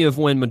reminds me of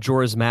when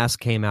Majora's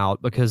Mask came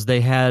out because they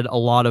had a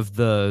lot of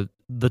the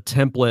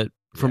template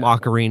from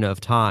Ocarina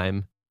of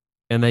Time,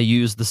 and they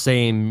used the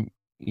same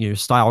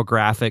style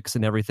graphics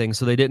and everything,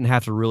 so they didn't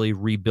have to really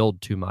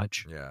rebuild too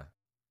much. Yeah.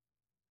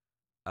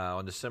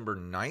 On December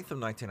 9th of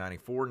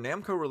 1994,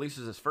 Namco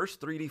releases its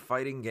first 3D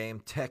fighting game,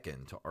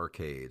 Tekken, to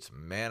arcades.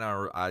 Man,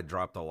 I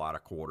dropped a lot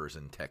of quarters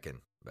in Tekken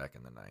back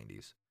in the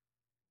 90s.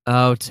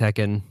 Oh,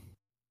 Tekken.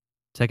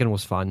 Tekken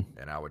was fun.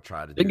 And I would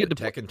try to do the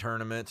Tekken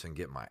tournaments and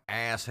get my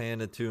ass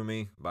handed to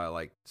me by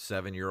like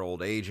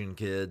 7-year-old Asian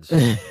kids.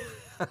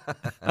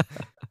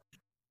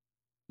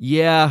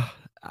 Yeah,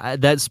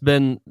 that's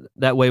been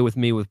that way with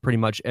me with pretty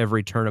much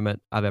every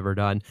tournament I've ever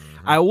done.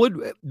 Mm-hmm. I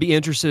would be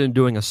interested in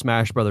doing a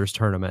Smash Brothers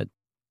tournament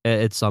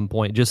at some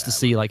point just to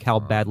see like how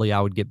badly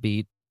I would get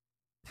beat.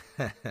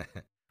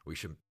 We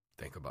should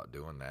think about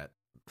doing that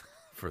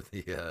for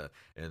the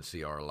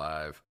NCR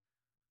Live.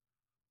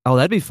 Oh,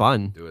 that'd be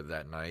fun. Do it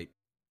that night.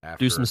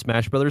 Do some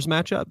Smash Brothers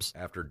matchups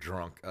after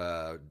drunk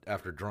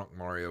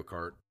Mario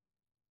Kart.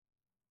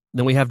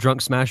 Then we have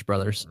drunk Smash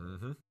Brothers.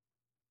 Mm-hmm.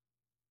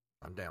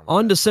 I'm down with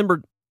on that.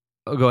 December.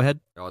 Oh, go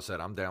ahead. Oh, I said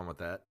I'm down with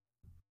that.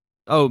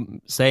 Oh,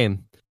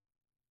 same.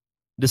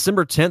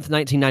 December 10th,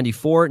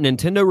 1994,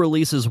 Nintendo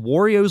releases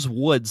Wario's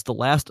Woods, the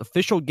last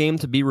official game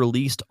to be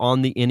released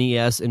on the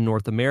NES in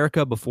North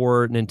America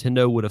before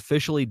Nintendo would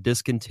officially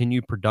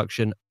discontinue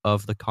production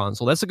of the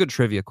console. That's a good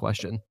trivia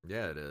question.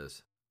 Yeah, it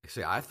is.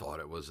 See, I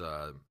thought it was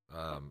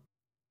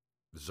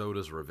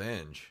Zoda's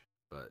Revenge,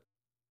 but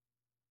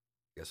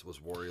I guess it was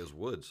Wario's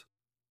Woods.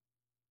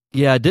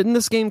 Yeah, didn't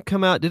this game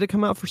come out? Did it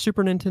come out for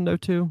Super Nintendo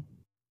too?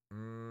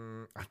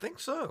 I think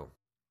so.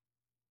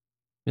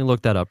 Let me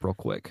look that up real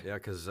quick. Yeah,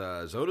 because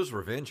Zoda's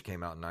Revenge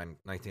came out in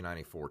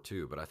 1994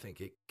 too, but I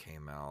think it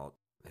came out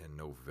in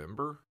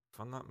November, if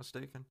I'm not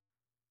mistaken.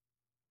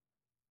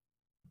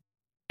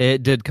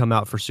 It did come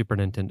out for Super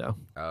Nintendo.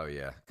 Oh,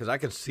 yeah, because I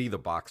can see the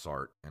box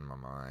art in my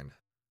mind.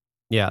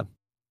 Yeah.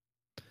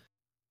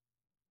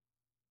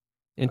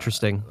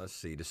 Interesting. Let's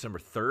see. December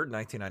 3rd,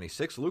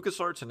 1996,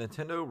 LucasArts and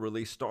Nintendo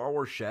released Star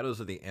Wars Shadows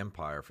of the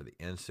Empire for the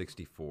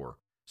N64.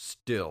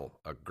 Still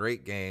a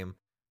great game,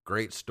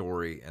 great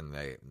story, and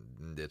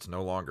it's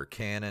no longer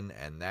canon,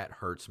 and that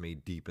hurts me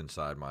deep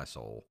inside my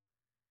soul.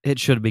 It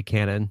should be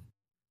canon.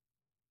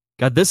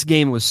 God, this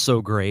game was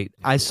so great.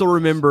 I still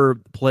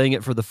remember playing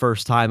it for the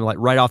first time. Like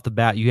right off the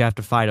bat, you have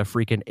to fight a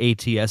freaking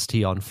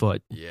ATST on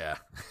foot. Yeah.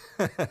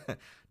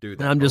 Dude,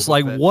 and I'm just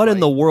like, what in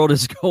the world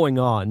is going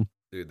on?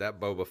 Dude, that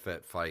Boba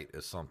Fett fight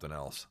is something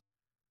else.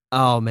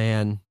 Oh,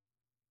 man.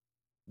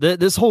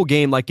 This whole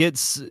game, like,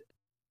 it's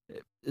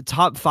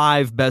top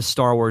 5 best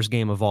Star Wars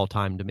game of all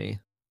time to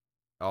me.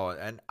 Oh,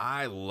 and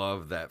I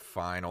love that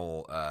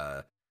final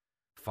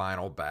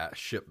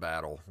ship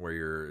battle where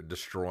you're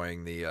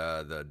destroying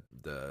the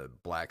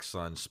Black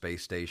Sun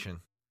space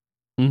station.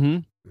 Mm-hmm.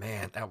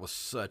 Man, that was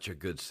such a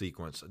good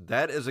sequence.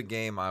 That is a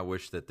game I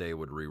wish that they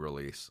would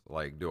re-release,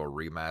 like do a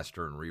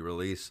remaster and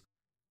re-release.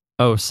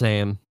 Oh,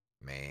 same.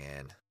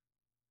 Man.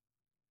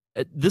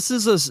 This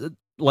is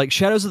like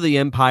Shadows of the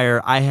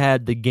Empire. I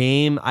had the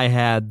game, I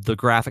had the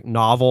graphic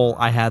novel,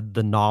 I had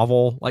the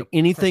novel. Like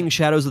anything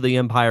Shadows of the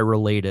Empire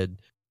related,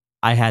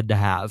 I had to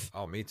have.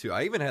 Oh, me too.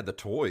 I even had the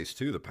toys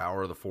too, the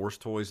Power of the Force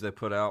toys they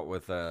put out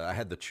with I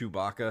had the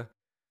Chewbacca,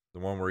 the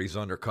one where he's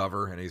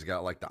undercover and he's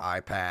got like the eye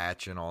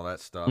patch and all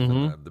that stuff,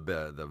 and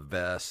the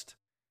vest.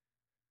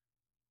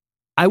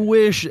 I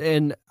wish,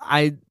 and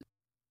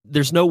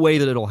there's no way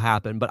that it'll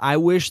happen, but I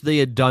wish they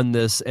had done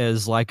this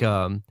as like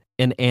an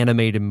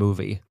animated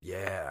movie.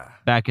 Yeah.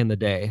 Back in the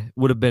day.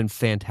 Would have been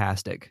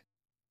fantastic.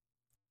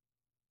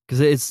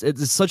 Because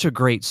it's such a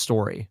great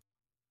story.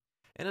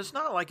 And it's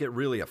not like it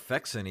really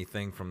affects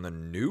anything from the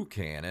new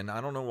canon.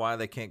 I don't know why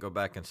they can't go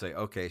back and say,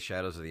 okay,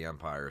 Shadows of the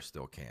Empire is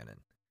still canon.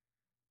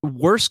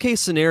 Worst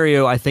case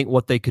scenario, I think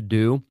what they could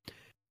do,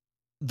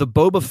 the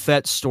Boba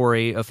Fett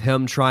story of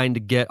him trying to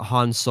get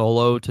Han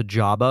Solo to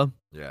Jabba.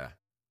 Yeah.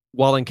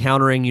 While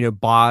encountering,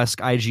 Bossk,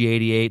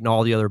 IG-88, and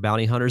all the other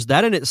bounty hunters,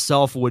 that in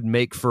itself would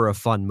make for a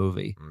fun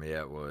movie.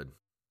 Yeah, it would.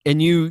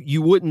 And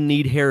you wouldn't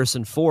need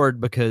Harrison Ford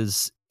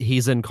because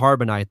he's in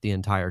Carbonite the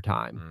entire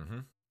time. Mm-hmm.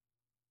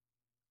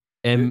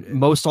 And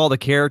most all the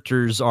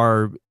characters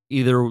are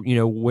either,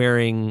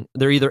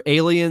 they're either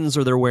aliens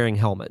or they're wearing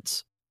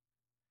helmets.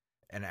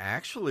 And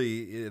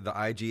actually, the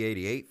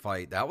IG-88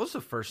 fight, that was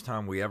the first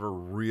time we ever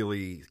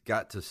really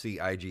got to see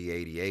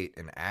IG-88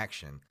 in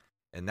action.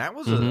 And that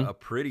was a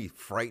pretty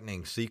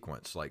frightening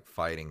sequence, like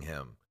fighting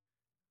him.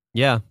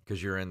 Yeah,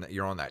 because you're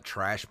on that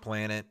trash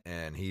planet,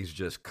 and he's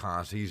just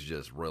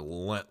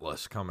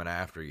relentless coming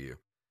after you.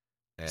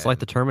 And it's like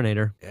the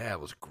Terminator. Yeah, it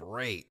was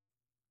great.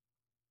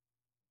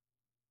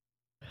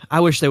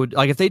 I wish they would,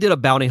 like, if they did a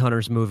bounty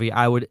hunters movie,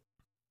 I would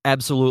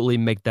absolutely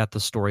make that the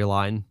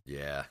storyline.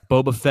 Yeah,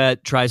 Boba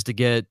Fett tries to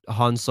get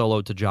Han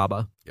Solo to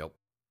Jabba. Yep,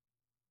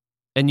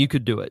 and you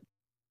could do it.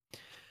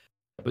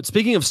 But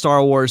speaking of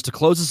Star Wars, to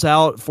close us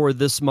out for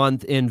this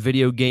month in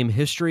video game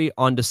history,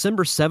 on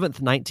December 7th,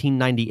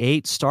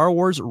 1998, Star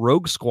Wars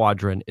Rogue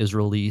Squadron is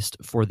released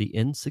for the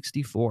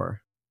N64.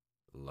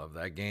 Love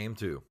that game,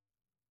 too.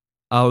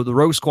 Oh, the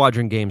Rogue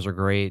Squadron games are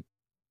great.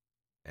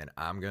 And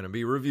I'm going to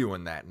be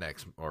reviewing that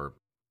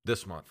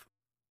this month.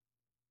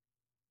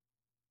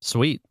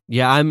 Sweet.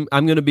 Yeah, I'm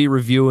going to be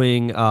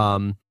reviewing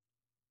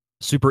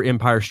Super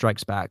Empire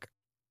Strikes Back.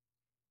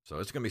 So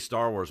it's going to be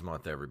Star Wars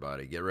month,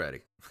 everybody. Get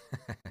ready.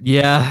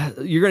 Yeah,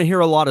 you're going to hear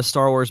a lot of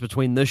Star Wars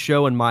between this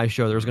show and my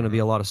show. There's going to be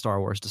a lot of Star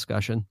Wars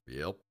discussion.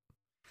 Yep.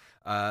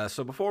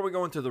 So before we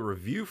go into the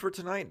review for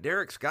tonight,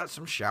 Derek's got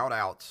some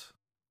shout-outs.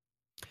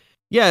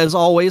 Yeah, as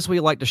always, we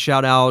like to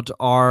shout out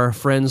our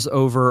friends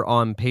over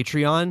on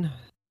Patreon.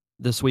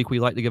 This week, we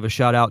like to give a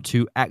shout-out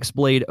to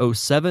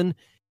Axeblade07,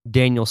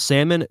 Daniel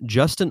Salmon,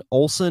 Justin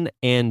Olson,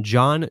 and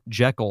John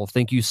Jekyll.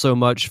 Thank you so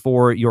much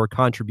for your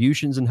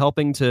contributions and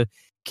helping to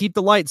keep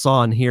the lights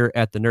on here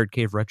at the Nerd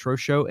Cave Retro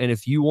Show. And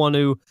if you want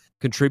to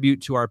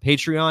contribute to our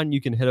Patreon, you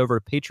can head over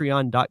to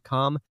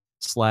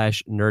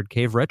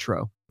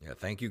patreon.com/nerdcaveretro. Yeah,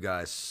 thank you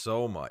guys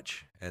so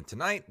much. And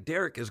tonight,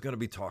 Derek is going to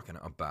be talking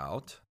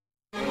about...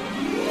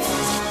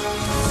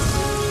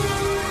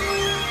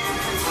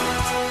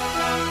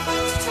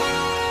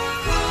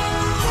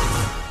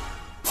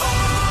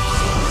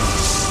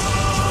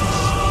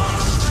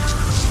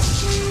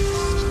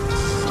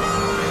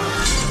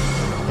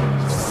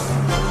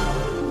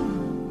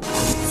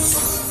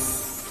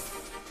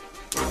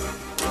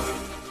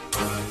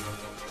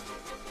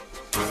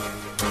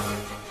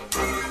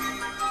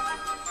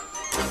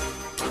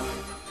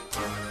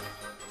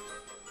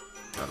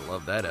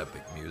 that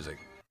epic music.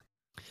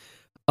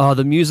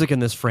 The music in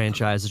this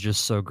franchise is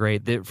just so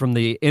great. From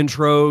the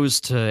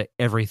intros to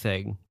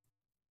everything,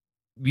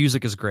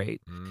 music is great.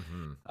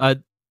 Mm-hmm.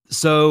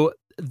 So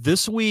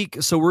this week,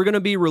 we're going to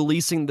be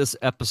releasing this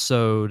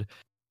episode,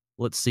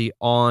 let's see,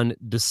 on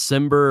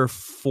December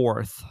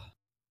 4th.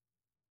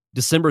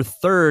 December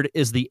 3rd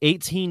is the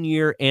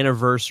 18-year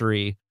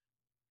anniversary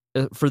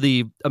for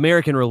the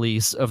American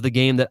release of the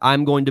game that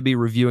I'm going to be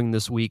reviewing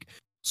this week,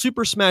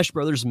 Super Smash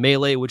Bros.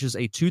 Melee, which is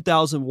a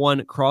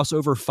 2001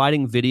 crossover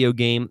fighting video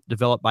game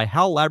developed by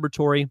HAL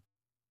Laboratory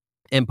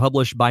and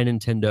published by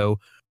Nintendo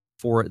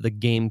for the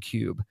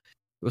GameCube.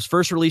 It was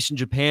first released in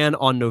Japan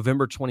on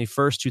November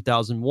 21st,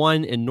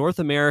 2001, in North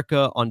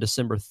America on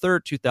December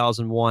 3rd,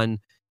 2001,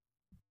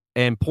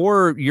 and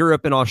poor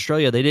Europe and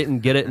Australia, they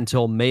didn't get it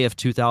until May of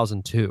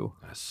 2002.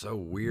 That's so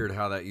weird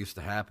how that used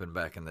to happen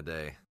back in the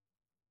day.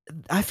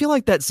 I feel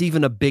like that's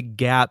even a big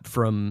gap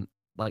from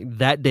like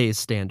that day's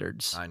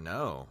standards. I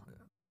know.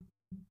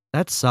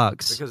 That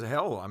sucks. Because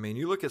hell, I mean,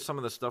 you look at some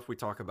of the stuff we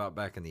talk about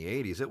back in the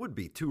 80s, it would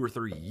be 2 or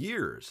 3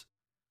 years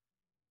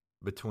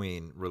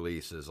between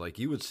releases. Like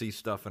you would see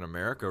stuff in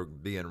America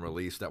being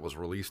released that was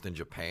released in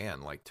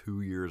Japan like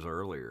 2 years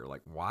earlier.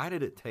 Like why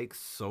did it take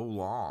so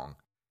long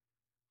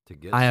to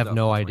get I have stuff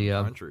no between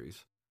idea.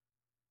 countries?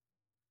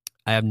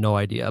 I have no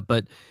idea.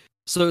 But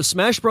so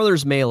Smash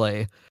Brothers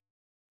Melee,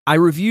 I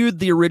reviewed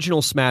the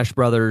original Smash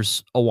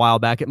Brothers a while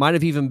back. It might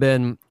have even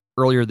been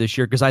earlier this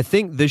year because I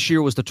think this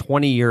year was the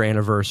 20-year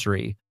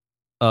anniversary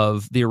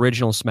of the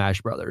original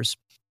Smash Brothers.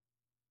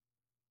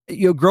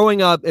 You know,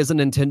 growing up as a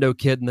Nintendo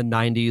kid in the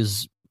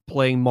 90s,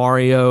 playing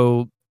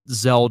Mario,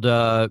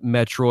 Zelda,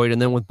 Metroid,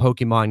 and then when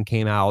Pokemon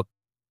came out,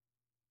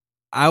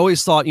 I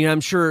always thought, you know,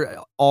 I'm sure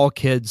all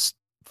kids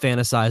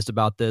fantasized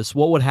about this.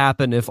 What would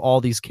happen if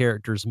all these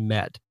characters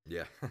met?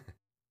 Yeah.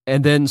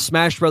 And then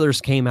Smash Brothers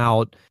came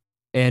out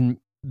and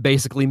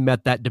basically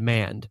met that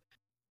demand.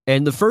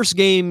 And the first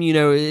game, you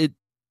know, it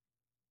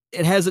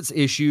has its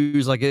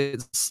issues, like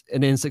it's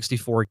an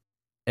N64,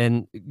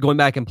 and going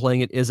back and playing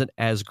it isn't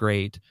as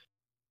great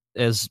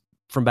as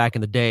from back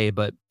in the day.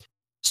 But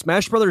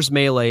Smash Brothers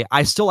Melee,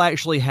 I still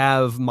actually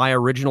have my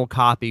original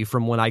copy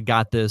from when I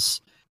got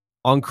this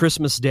on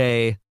Christmas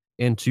Day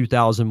in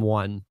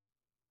 2001.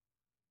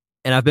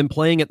 And I've been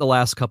playing it the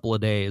last couple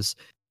of days.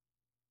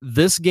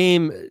 This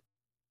game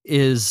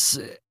is...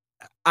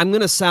 I'm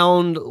going to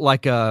sound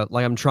like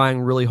I'm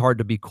trying really hard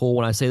to be cool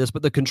when I say this,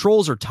 but the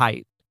controls are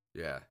tight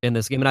in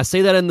this game. And I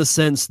say that in the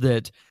sense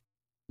that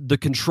the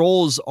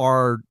controls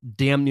are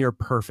damn near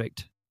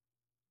perfect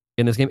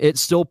in this game. It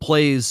still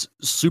plays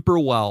super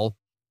well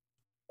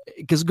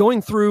because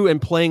going through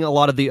and playing a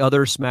lot of the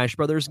other Smash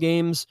Brothers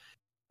games,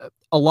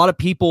 a lot of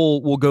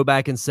people will go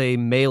back and say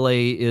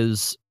Melee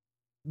is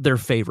their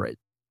favorite,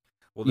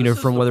 well, you know,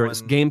 from whether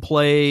it's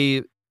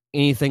gameplay,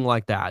 anything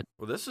like that.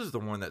 Well, this is the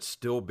one that's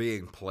still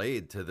being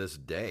played to this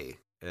day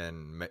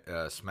in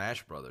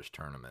Smash Brothers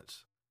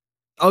tournaments.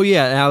 Oh,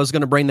 yeah. And I was going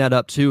to bring that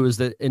up, too, is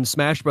that in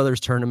Smash Brothers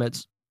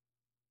tournaments,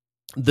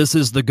 this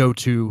is the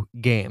go-to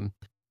game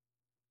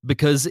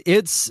because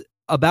it's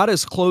about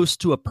as close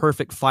to a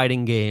perfect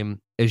fighting game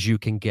as you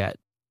can get.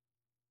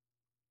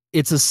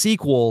 It's a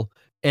sequel,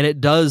 and it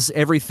does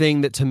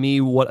everything that, to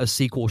me, what a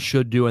sequel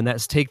should do, and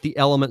that's take the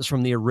elements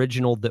from the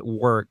original that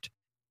worked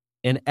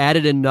and add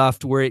it enough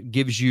to where it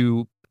gives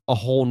you a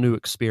whole new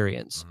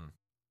experience.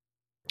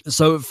 Mm-hmm.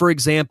 So, for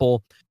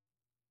example,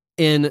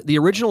 in the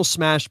original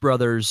Smash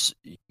Brothers,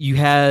 you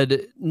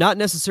had not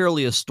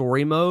necessarily a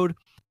story mode,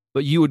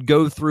 but you would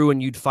go through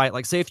and you'd fight,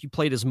 like, say if you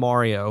played as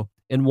Mario,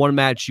 in one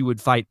match you would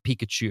fight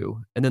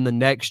Pikachu, and then the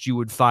next you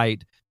would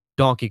fight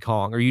Donkey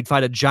Kong, or you'd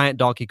fight a giant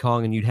Donkey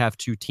Kong and you'd have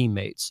 2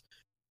 teammates,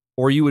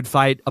 or you would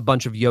fight a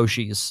bunch of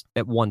Yoshis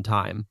at one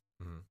time.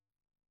 Mm-hmm.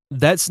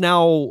 That's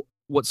now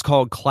what's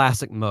called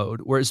classic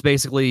mode, where it's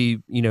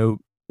basically, you know,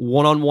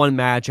 one-on-one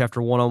match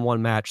after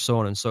one-on-one match, so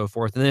on and so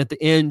forth. And then at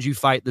the end, you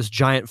fight this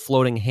giant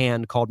floating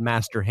hand called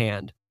Master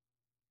Hand.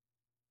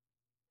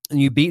 And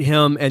you beat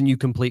him and you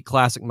complete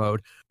classic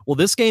mode. Well,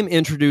 this game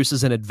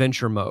introduces an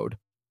adventure mode,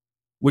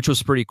 which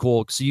was pretty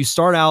cool. So you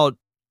start out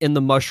in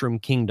the Mushroom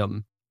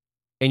Kingdom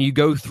and you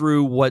go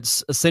through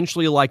what's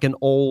essentially like an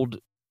old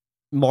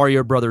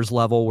Mario Brothers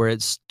level where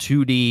it's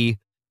 2D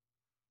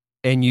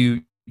and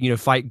you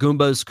fight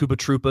Goombas, Koopa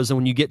Troopas, and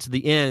when you get to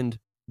the end,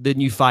 then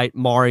you fight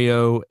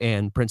Mario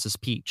and Princess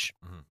Peach.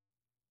 Mm-hmm.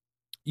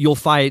 You'll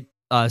fight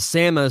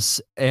Samus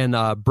and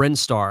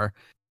Brinstar,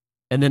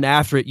 and then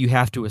after it, you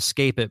have to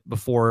escape it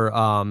before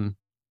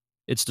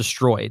it's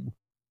destroyed.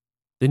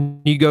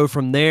 Then you go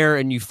from there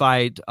and you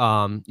fight,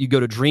 you go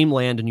to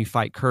Dreamland and you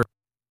fight Kirby.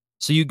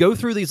 So you go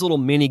through these little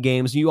mini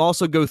games. You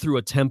also go through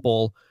a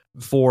temple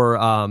for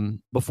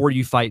before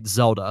you fight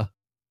Zelda,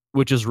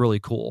 which is really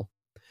cool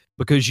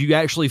because you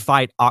actually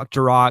fight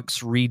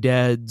Octoroks,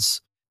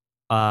 Redeads.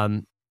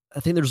 I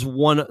think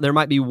there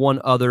might be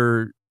one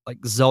other like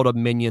Zelda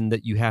minion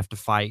that you have to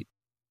fight.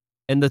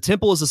 And the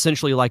temple is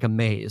essentially like a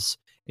maze.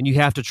 And you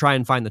have to try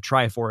and find the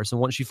Triforce.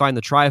 And once you find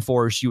the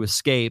Triforce, you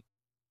escape.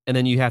 And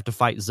then you have to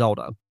fight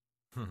Zelda.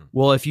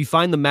 Well, if you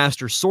find the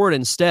Master Sword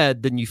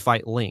instead, then you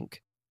fight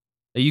Link.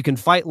 Now, you can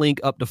fight Link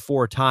up to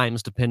 4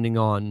 times, depending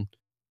on,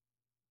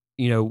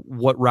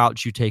 what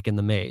route you take in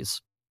the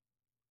maze.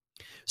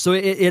 So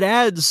it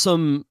adds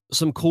some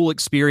cool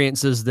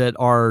experiences that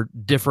are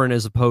different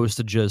as opposed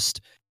to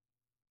just,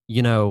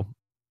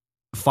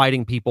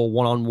 fighting people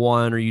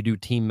one-on-one or you do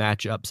team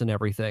matchups and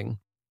everything.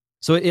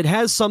 So it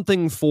has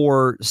something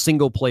for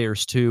single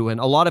players too. And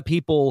a lot of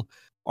people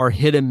are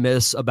hit and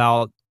miss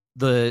about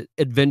the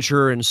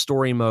adventure and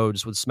story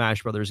modes with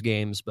Smash Brothers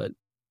games, but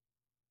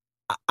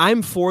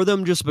I'm for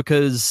them just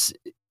because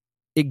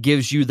it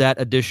gives you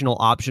that additional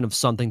option of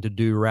something to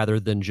do rather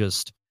than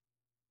just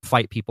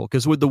fight people.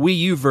 Because with the Wii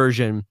U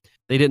version,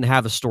 they didn't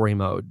have a story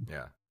mode.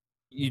 Yeah.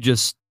 You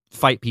just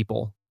fight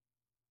people.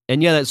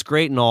 And yeah, that's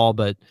great and all,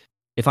 but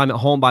if I'm at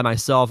home by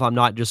myself, I'm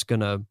not just going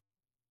to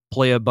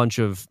play a bunch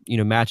of,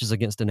 matches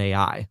against an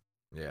AI.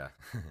 Yeah.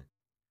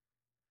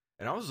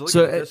 And I was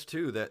looking at this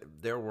too, that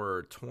there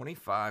were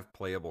 25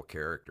 playable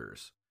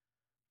characters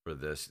for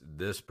this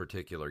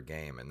particular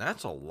game. And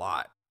that's a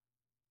lot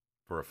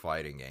for a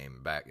fighting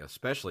game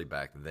especially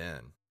back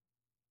then.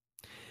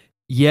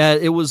 Yeah,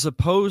 it was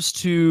opposed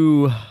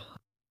to,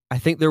 I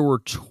think there were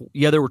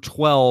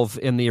 12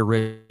 in the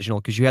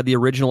original, because you had the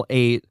original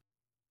 8,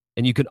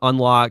 and you could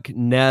unlock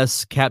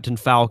Ness, Captain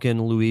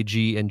Falcon,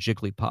 Luigi, and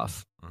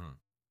Jigglypuff. Mm-hmm.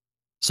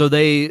 So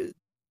they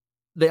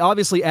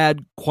obviously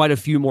add quite a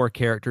few more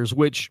characters,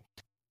 which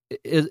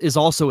is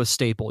also a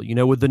staple.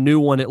 With the new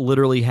one, it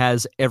literally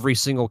has every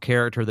single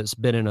character that's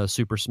been in a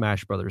Super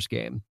Smash Brothers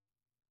game.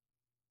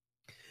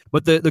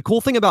 But the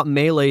cool thing about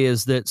Melee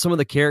is that some of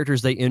the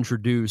characters they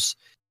introduce,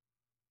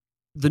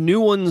 the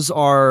new ones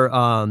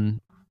are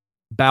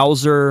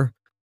Bowser,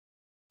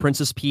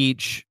 Princess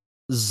Peach,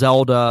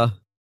 Zelda.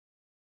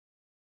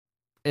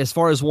 As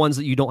far as ones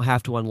that you don't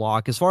have to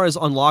unlock, as far as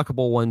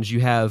unlockable ones, you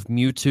have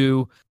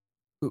Mewtwo,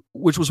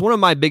 which was one of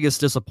my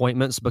biggest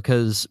disappointments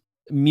because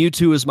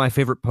Mewtwo is my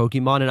favorite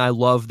Pokemon, and I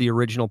love the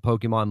original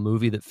Pokemon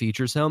movie that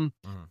features him.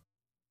 Mm.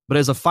 But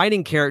as a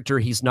fighting character,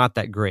 he's not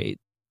that great.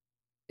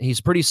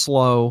 He's pretty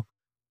slow,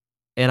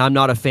 and I'm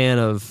not a fan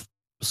of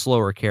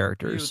slower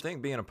characters. You would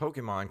think being a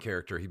Pokemon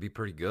character, he'd be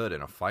pretty good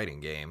in a fighting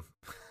game.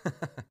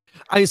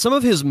 I mean, some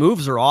of his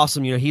moves are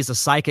awesome. He's a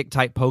psychic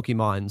type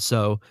Pokemon,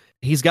 so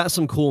he's got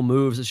some cool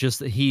moves. It's just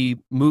that he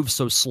moves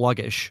so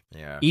sluggish.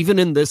 Yeah. Even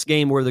in this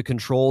game where the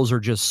controls are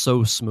just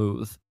so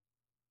smooth.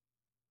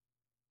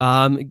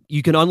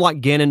 You can unlock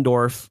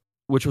Ganondorf,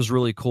 which was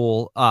really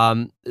cool.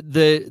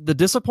 The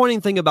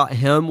disappointing thing about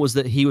him was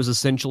that he was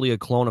essentially a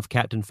clone of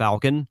Captain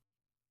Falcon.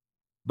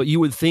 But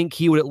you would think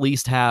he would at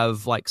least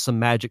have like some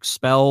magic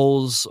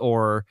spells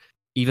or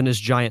even his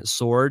giant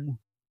sword.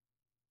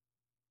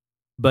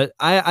 But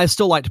I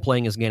still liked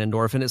playing as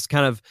Ganondorf, and it's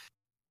kind of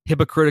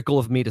hypocritical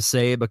of me to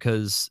say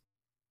because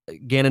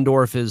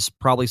Ganondorf is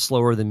probably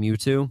slower than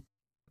Mewtwo.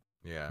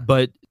 Yeah.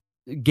 But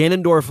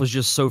Ganondorf was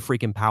just so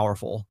freaking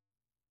powerful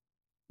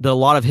that a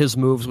lot of his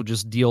moves would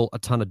just deal a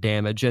ton of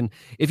damage. And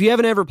if you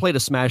haven't ever played a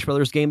Smash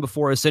Brothers game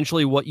before,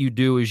 essentially what you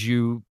do is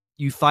you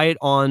fight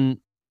on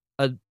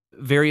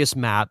various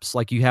maps.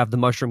 Like you have the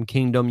Mushroom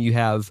Kingdom, you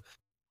have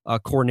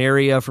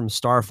Corneria from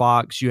Star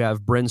Fox, you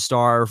have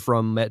Brinstar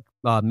from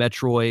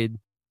Metroid,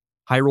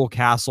 Hyrule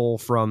Castle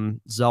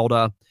from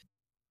Zelda.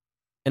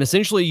 And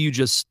essentially you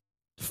just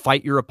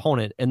fight your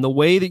opponent. And the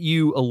way that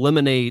you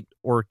eliminate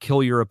or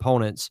kill your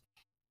opponents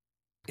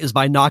is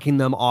by knocking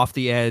them off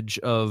the edge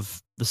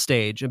of the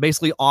stage and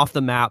basically off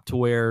the map to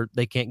where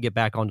they can't get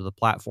back onto the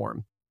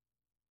platform.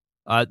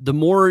 The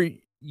more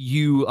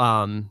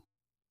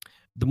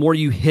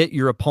you hit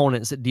your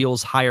opponents, it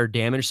deals higher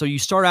damage. So you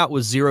start out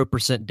with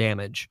 0%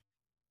 damage.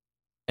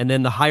 And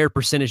then the higher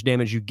percentage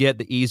damage you get,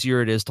 the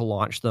easier it is to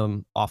launch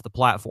them off the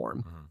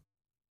platform. Mm-hmm.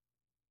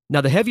 Now,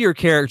 the heavier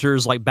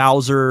characters like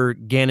Bowser,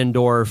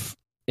 Ganondorf,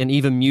 and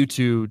even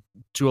Mewtwo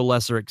to a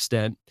lesser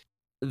extent,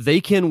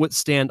 they can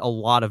withstand a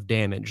lot of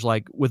damage.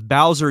 Like with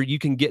Bowser, you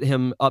can get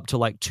him up to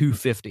like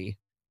 250,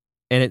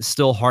 and it's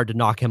still hard to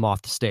knock him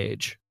off the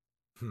stage.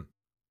 Hmm.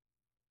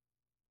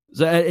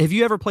 So, have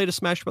you ever played a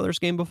Smash Brothers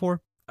game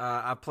before?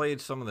 I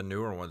played some of the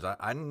newer ones.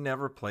 I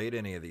never played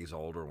any of these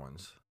older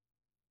ones.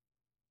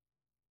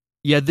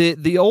 Yeah,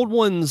 the old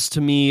ones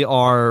to me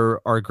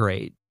are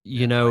great.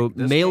 You know, Like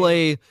this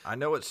Melee. game, I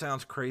know it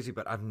sounds crazy,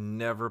 but I've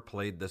never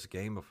played this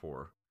game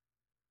before.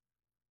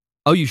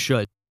 Oh, you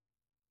should.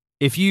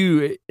 If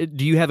you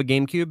do, you have a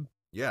GameCube?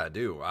 Yeah, I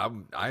do.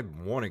 I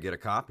want to get a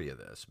copy of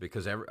this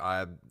because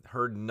I've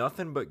heard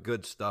nothing but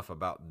good stuff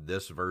about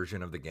this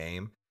version of the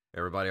game.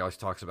 Everybody always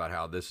talks about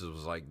how this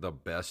was like the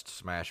best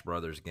Smash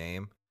Brothers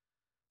game.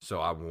 So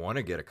I want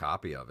to get a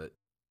copy of it.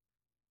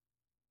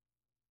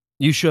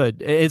 You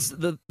should. It's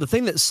the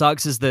thing that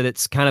sucks is that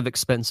it's kind of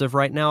expensive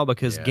right now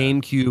because Yeah.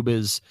 GameCube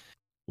is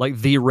like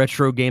the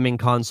retro gaming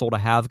console to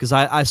have. Because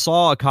I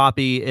saw a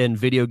copy in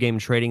Video Game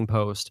Trading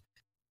Post,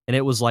 and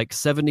it was like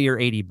 $70 or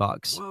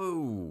 $80.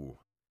 Whoa.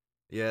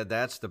 Yeah,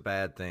 that's the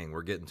bad thing.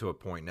 We're getting to a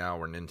point now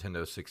where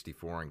Nintendo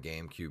 64 and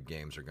GameCube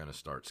games are going to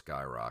start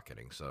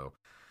skyrocketing. So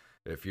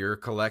if you're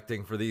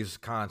collecting for these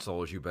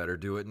consoles, you better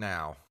do it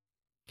now.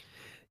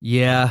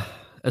 Yeah,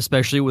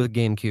 especially with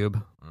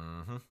GameCube.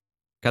 Mm-hmm.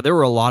 God, there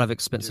were a lot of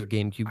expensive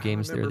GameCube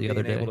games there the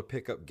other being day. able to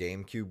pick up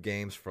GameCube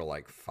games for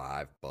like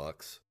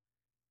 $5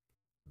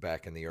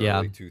 back in the early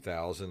Yeah.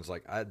 2000s.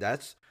 Like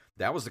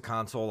that was the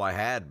console I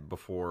had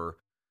before.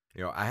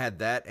 You know, I had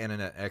that and an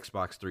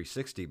Xbox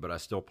 360, but I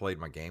still played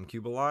my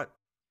GameCube a lot.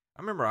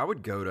 I remember I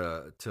would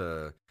go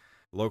to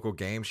local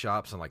game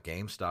shops and like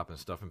GameStop and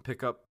stuff and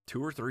pick up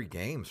 2 or 3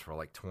 games for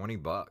like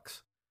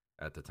 $20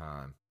 at the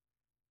time.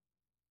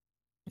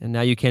 And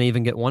now you can't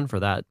even get one for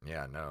that.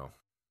 Yeah, no.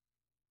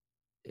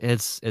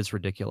 It's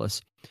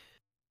ridiculous.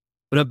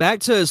 But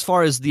back to as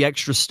far as the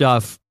extra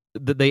stuff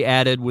that they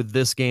added with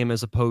this game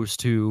as opposed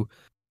to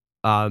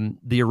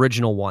the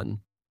original one.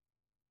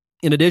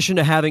 In addition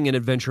to having an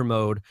adventure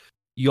mode,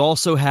 you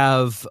also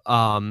have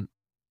something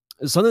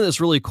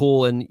that's really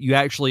cool, and you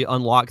actually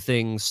unlock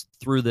things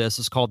through this.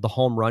 It's called the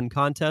home run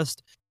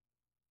contest.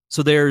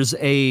 So there's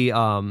a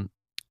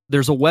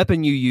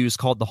weapon you use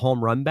called the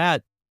home run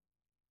bat,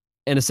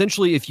 and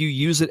essentially, if you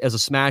use it as a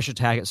smash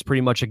attack, it's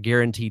pretty much a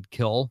guaranteed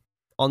kill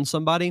on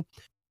somebody.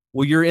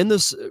 Well, you're in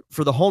this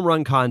for the home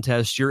run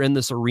contest. You're in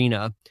this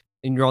arena,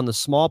 and you're on the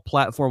small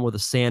platform with a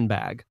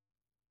sandbag.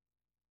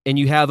 And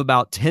you have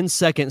about 10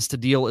 seconds to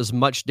deal as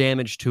much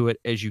damage to it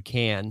as you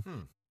can.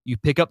 You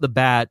pick up the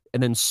bat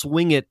and then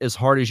swing it as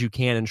hard as you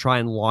can and try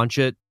and launch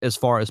it as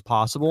far as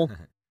possible.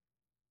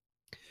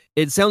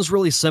 It sounds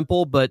really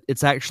simple, but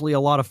it's actually a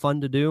lot of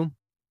fun to do.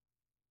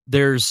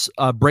 There's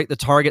a break the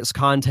targets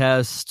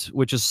contest,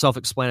 which is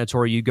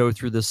self-explanatory. You go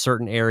through this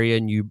certain area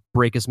and you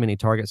break as many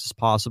targets as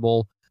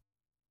possible.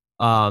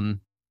 What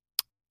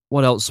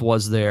else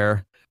was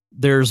there?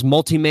 There's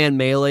multi-man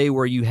melee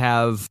where you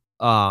have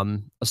a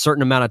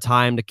certain amount of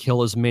time to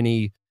kill as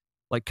many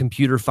like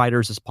computer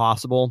fighters as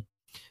possible.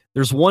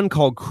 There's one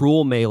called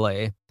Cruel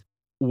Melee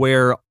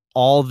where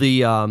all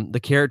the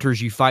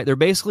characters you fight, they're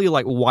basically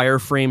like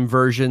wireframe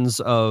versions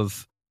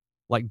of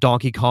like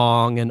Donkey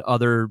Kong and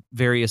other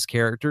various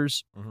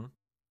characters. Mm-hmm.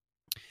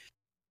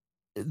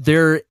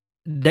 They're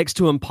next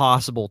to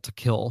impossible to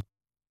kill,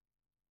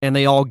 and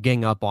they all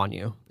gang up on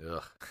you.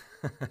 Ugh.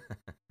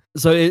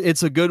 So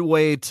it's a good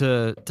way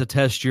to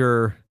test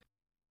your,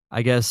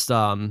 I guess,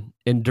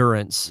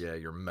 endurance. Yeah,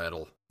 your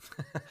metal.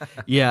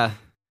 Yeah.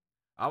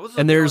 I was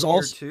And there's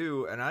also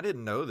too, and I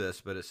didn't know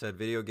this, but it said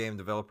video game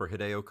developer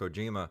Hideo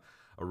Kojima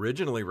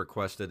originally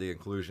requested the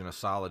inclusion of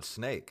Solid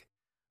Snake,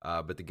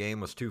 but the game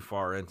was too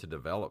far into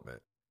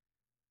development.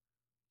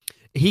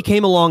 He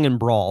came along in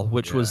Brawl,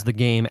 which was Yeah. the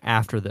game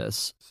after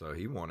this. So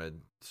he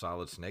wanted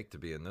Solid Snake to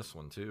be in this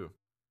one too.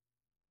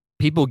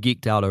 People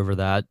geeked out over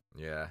that.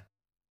 Yeah.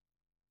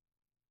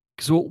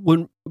 So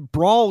when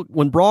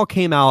Brawl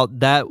came out,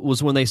 that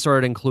was when they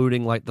started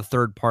including like the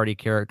third-party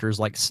characters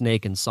like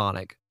Snake and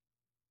Sonic.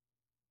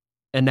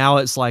 And now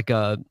it's like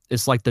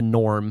the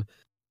norm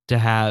to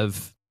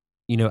have,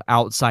 you know,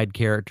 outside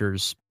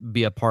characters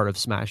be a part of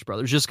Smash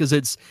Brothers, just because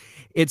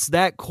it's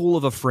that cool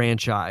of a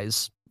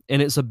franchise,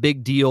 and it's a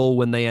big deal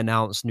when they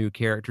announce new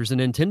characters. And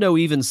Nintendo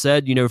even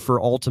said, you know,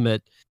 for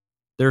Ultimate,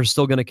 they're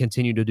still going to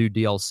continue to do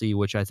DLC,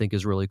 which I think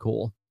is really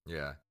cool.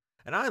 Yeah.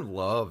 And I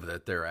love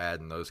that they're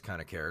adding those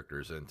kind of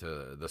characters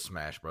into the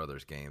Smash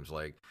Brothers games,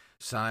 like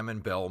Simon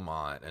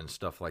Belmont and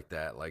stuff like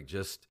that. Like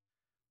just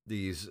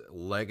these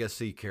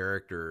legacy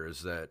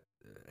characters that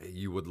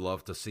you would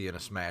love to see in a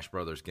Smash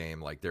Brothers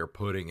game, like they're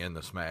putting in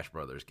the Smash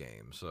Brothers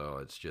game. So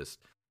it's just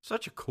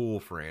such a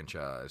cool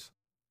franchise.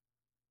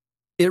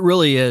 It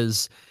really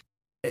is.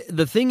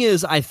 The thing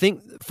is, I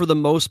think for the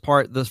most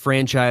part, the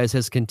franchise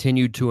has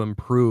continued to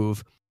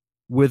improve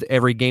with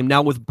every game.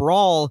 Now with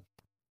Brawl,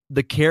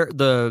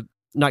 the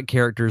not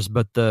characters,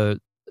 but the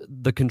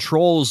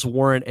controls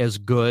weren't as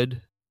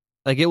good.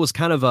 Like it was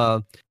kind of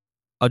a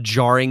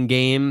jarring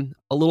game,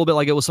 a little bit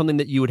like it was something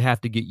that you would have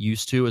to get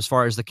used to as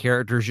far as the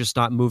characters just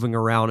not moving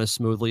around as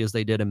smoothly as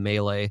they did in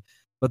Melee.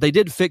 But they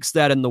did fix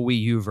that in the Wii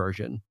U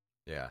version.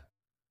 Yeah.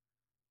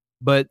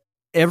 But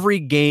every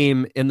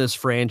game in this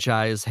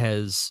franchise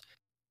has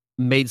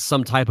made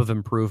some type of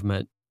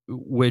improvement,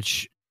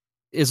 which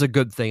is a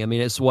good thing. I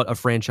mean, it's what a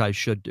franchise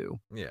should do.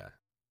 Yeah.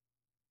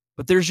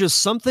 But there's just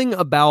something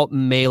about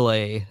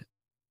Melee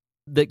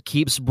that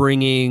keeps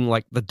bringing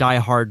like the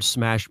diehard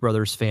Smash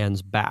Brothers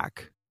fans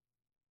back.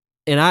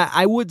 And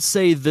I would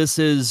say this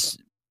is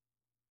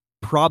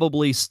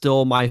probably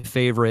still my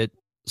favorite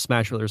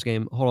Smash Brothers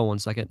game. Hold on one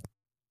second.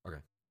 Okay.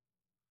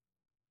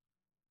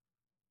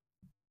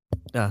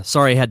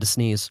 Sorry, I had to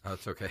sneeze. Oh,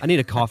 it's okay. I need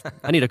a cough.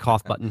 I need a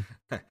cough button.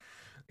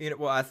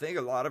 Well, I think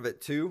a lot of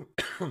it too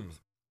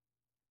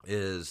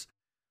is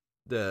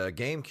the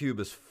GameCube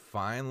is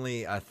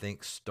finally, I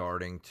think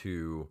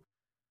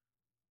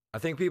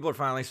people are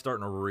finally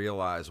starting to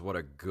realize what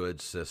a good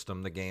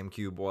system the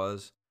GameCube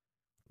was.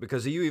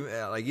 Because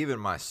even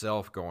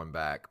myself going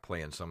back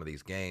playing some of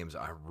these games,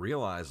 I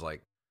realized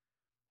like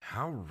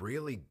how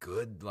really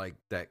good like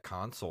that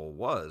console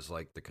was.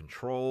 Like the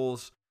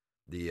controls,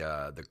 the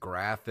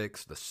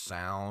graphics, the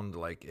sound,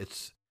 like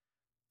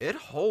it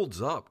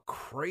holds up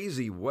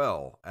crazy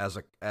well as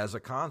a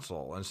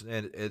console,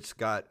 and it's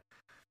got,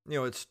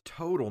 it's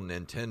total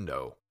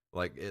Nintendo.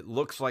 Like it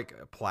looks like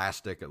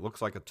plastic, it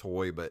looks like a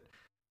toy, but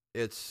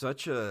it's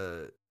such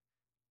a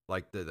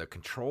like the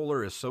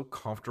controller is so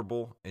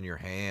comfortable in your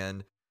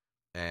hand,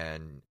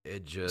 and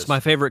it's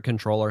my favorite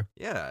controller.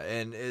 Yeah,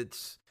 and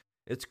it's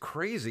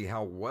crazy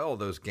how well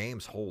those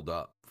games hold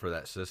up for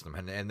that system,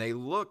 and they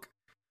look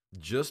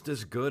just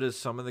as good as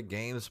some of the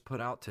games put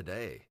out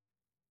today.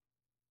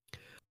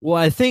 Well,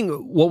 I think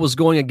what was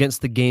going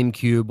against the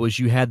GameCube was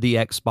you had the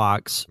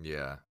Xbox,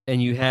 yeah,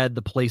 and you had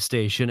the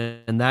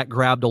PlayStation, and that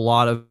grabbed a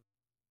lot of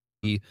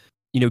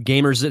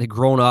gamers that had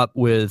grown up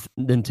with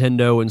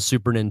Nintendo and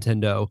Super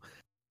Nintendo.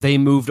 They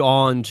moved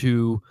on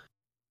to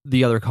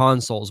the other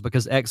consoles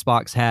because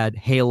Xbox had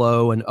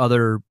Halo and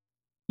other,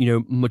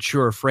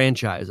 mature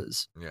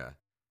franchises. Yeah.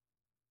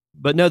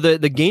 But no, the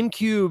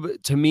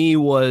GameCube to me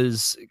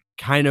was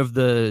kind of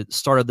the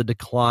start of the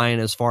decline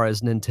as far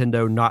as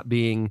Nintendo not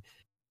being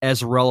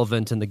as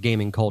relevant in the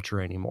gaming culture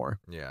anymore.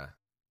 Yeah.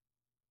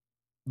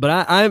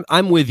 But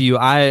I'm with you.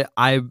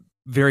 I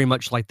very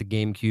much like the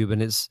GameCube,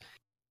 and it's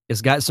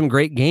got some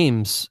great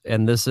games,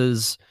 and this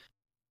is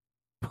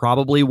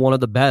probably one of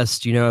the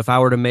best. If I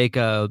were to make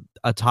a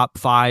top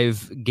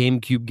 5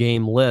 GameCube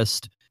game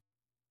list,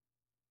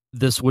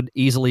 this would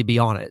easily be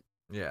on it.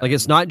 Yeah. Like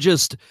it's not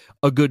just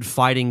a good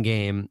fighting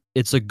game,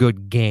 it's a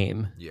good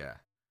game. Yeah.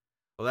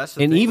 Well, that's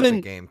the thing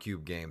with the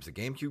GameCube games. The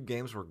GameCube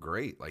games were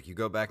great. Like you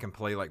go back and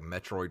play like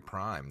Metroid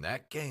Prime.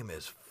 That game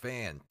is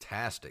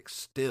fantastic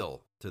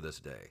still to this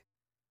day.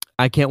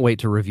 I can't wait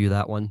to review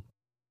that one.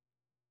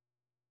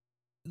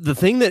 The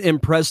thing that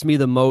impressed me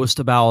the most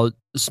about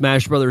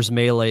Smash Brothers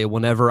Melee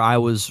whenever I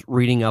was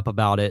reading up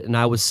about it and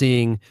I was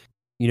seeing,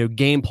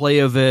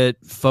 gameplay of it,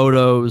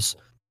 photos,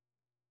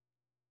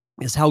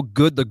 is how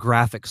good the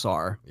graphics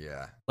are.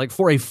 Yeah. Like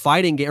for a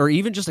fighting game or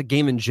even just a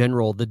game in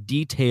general, the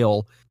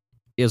detail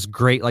is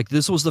great. Like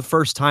this was the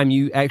first time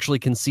you actually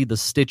can see the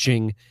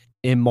stitching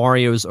in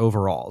Mario's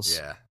overalls.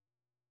 Yeah.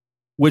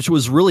 Which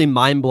was really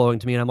mind-blowing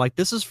to me. And I'm like,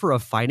 this is for a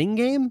fighting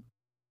game?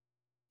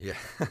 Yeah.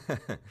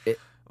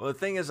 Well, the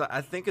thing is,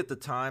 I think at the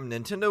time,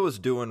 Nintendo was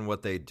doing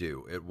what they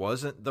do. It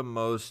wasn't the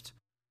most,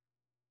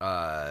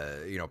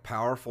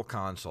 powerful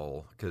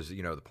console because, the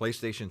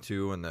PlayStation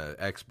 2 and the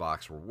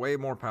Xbox were way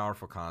more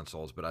powerful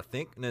consoles. But I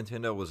think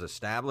Nintendo was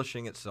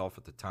establishing itself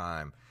at the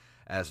time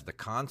as the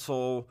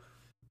console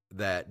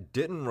that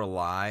didn't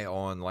rely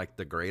on, like,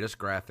 the greatest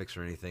graphics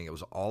or anything. It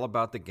was all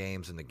about the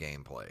games and the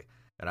gameplay.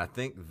 And I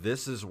think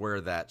this is where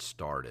that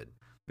started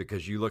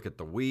because you look at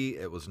the Wii,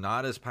 it was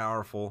not as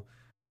powerful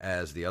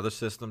as the other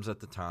systems at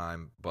the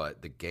time,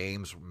 but the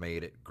games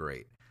made it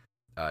great.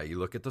 You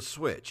look at the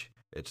Switch,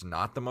 it's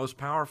not the most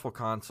powerful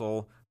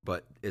console,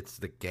 but it's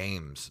the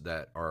games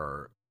that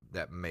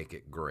make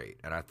it great.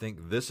 And I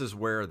think this is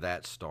where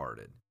that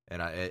started.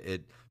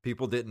 And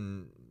people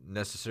didn't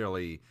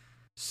necessarily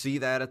see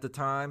that at the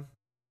time,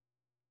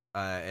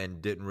 and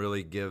didn't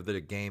really give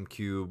the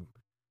GameCube,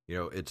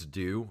 its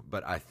due.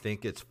 But I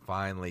think it's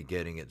finally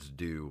getting its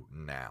due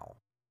now.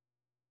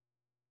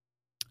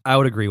 I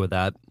would agree with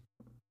that.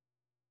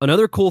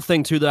 Another cool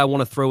thing, too, that I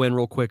want to throw in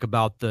real quick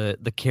about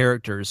the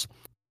characters,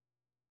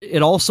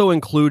 it also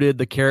included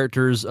the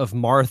characters of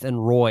Marth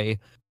and Roy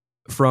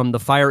from the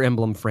Fire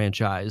Emblem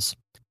franchise.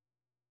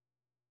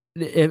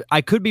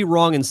 I could be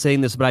wrong in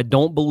saying this, but I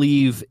don't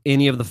believe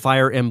any of the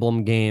Fire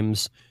Emblem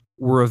games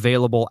were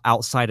available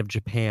outside of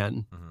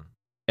Japan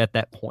at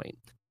that point.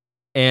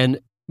 And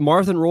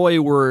Marth and Roy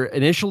were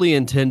initially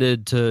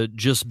intended to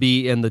just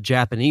be in the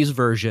Japanese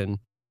version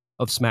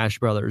of Smash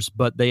Brothers,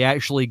 but they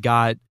actually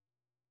got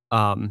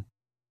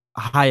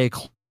high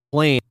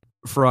acclaim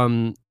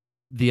from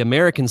the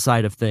American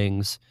side of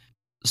things,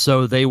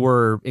 so they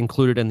were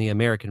included in the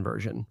American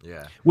version.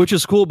 Yeah, which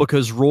is cool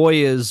because Roy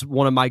is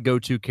one of my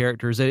go-to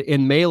characters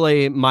in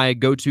Melee. My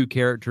go-to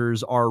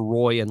characters are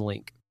Roy and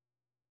Link.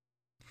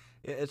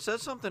 It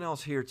says something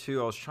else here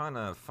too. I was trying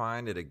to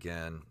find it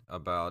again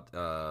about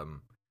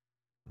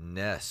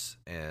Ness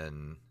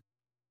and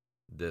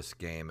this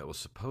game. It was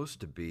supposed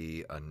to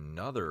be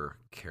another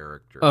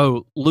character.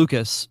 Oh,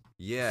 Lucas.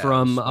 Yeah,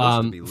 from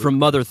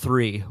Mother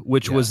 3,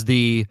 which was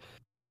the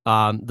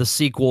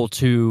sequel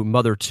to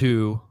Mother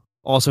 2,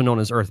 also known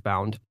as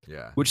Earthbound.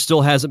 Yeah, which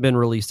still hasn't been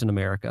released in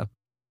America.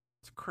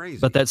 It's crazy.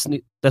 But that's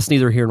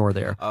neither here nor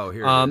there. Oh,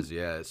 here it is.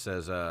 Yeah, it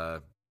says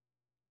in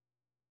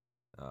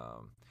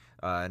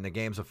the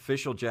game's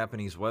official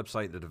Japanese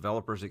website, the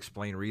developers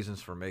explain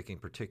reasons for making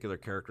particular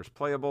characters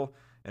playable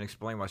and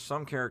explain why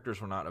some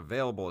characters were not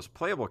available as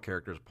playable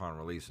characters upon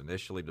release.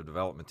 Initially, the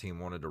development team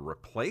wanted to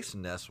replace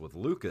Ness with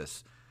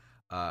Lucas,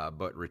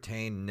 but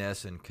retain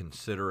Ness in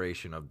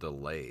consideration of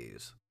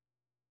delays.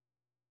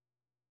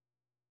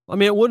 I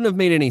mean, it wouldn't have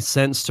made any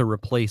sense to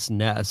replace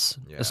Ness,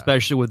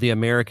 especially with the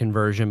American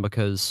version,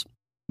 because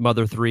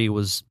Mother 3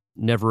 was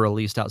never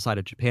released outside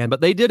of Japan. But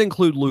they did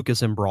include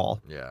Lucas in Brawl.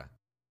 Yeah.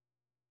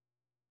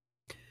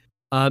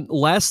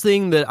 Last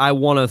thing that I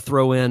want to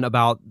throw in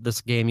about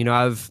this game,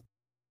 I've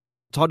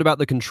talked about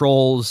the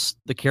controls,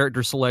 the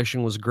character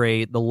selection was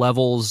great, the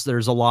levels,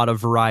 there's a lot of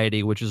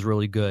variety, which is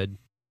really good.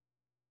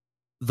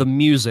 The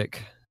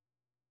music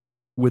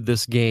with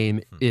this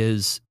game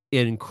is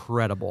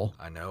incredible.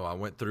 I know. I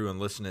went through and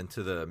listening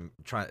to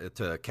trying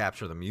to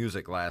capture the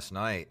music last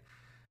night,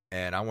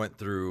 and I went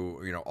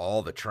through,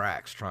 all the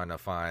tracks trying to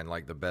find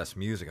like the best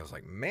music. I was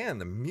like, man,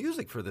 the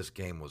music for this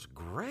game was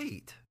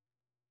great.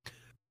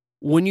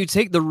 When you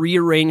take the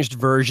rearranged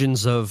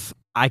versions of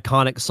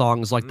iconic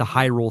songs like the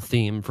Hyrule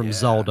theme from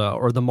Zelda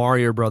or the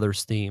Mario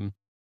Brothers theme,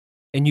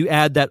 and you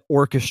add that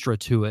orchestra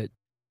to it,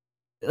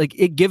 like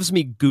it gives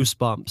me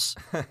goosebumps.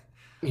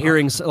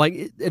 Hearing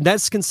and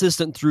that's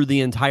consistent through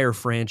the entire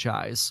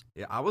franchise.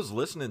 Yeah, I was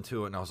listening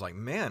to it and I was like,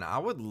 man, I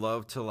would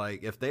love to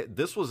if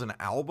this was an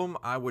album,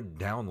 I would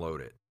download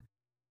it.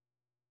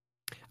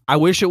 I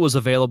wish it was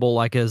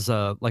available as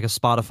a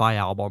Spotify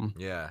album.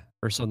 Yeah.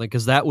 Or something,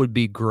 because that would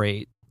be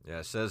great. Yeah,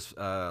 it says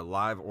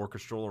live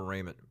orchestral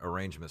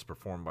arrangements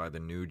performed by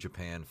the New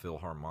Japan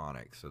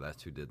Philharmonic. So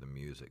that's who did the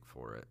music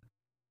for it.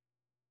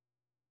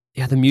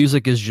 Yeah, the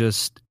music is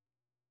just...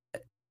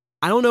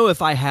 I don't know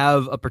if I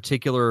have a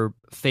particular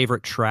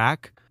favorite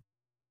track,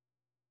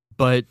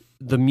 but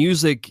the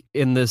music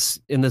in this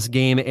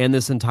game and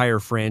this entire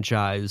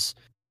franchise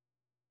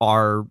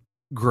are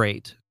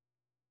great.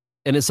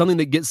 And it's something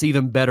that gets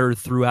even better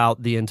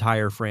throughout the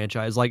entire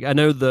franchise. Like, I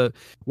know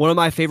one of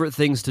my favorite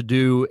things to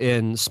do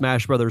in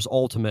Smash Brothers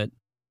Ultimate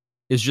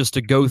is just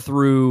to go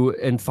through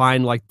and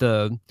find like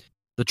the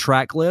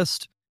track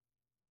list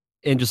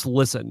and just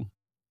listen,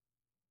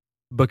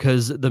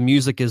 because the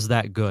music is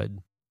that good.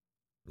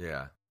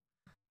 Yeah.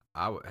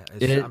 I'm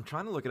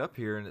trying to look it up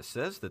here, and it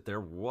says that there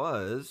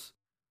was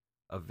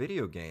a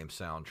video game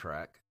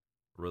soundtrack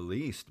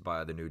released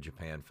by the New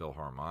Japan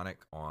Philharmonic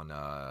on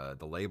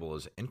the label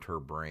is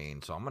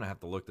Interbrain. So I'm going to have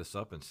to look this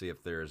up and see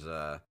if there's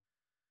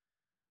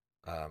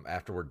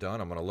after we're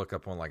done, I'm going to look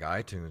up on like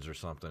iTunes or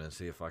something and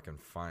see if I can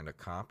find a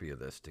copy of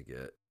this to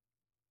get.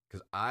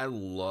 Because I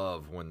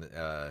love when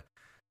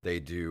they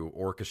do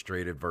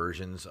orchestrated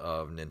versions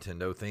of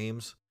Nintendo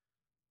themes.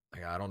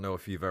 I don't know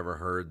if you've ever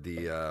heard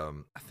the,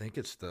 I think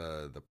it's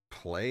the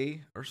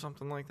Play or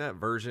something like that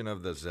version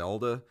of the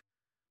Zelda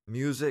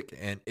music,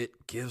 and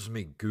it gives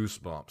me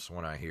goosebumps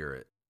when I hear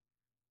it.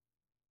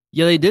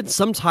 Yeah, they did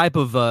some type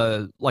of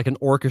like an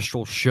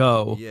orchestral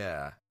show.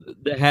 Yeah,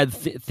 that had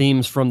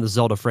themes from the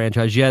Zelda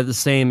franchise. Yeah, the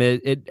same.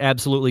 It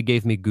absolutely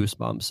gave me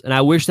goosebumps, and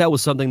I wish that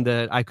was something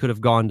that I could have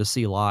gone to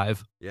see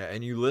live. Yeah,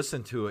 and you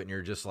listen to it, and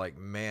you're just like,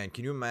 man,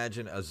 can you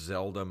imagine a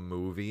Zelda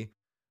movie?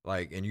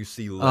 Like, and you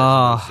see Legend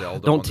of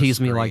Zelda. Don't on tease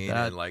the screen, me like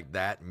that. And like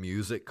that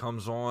music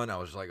comes on, I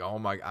was like, oh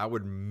my! I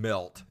would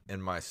melt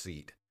in my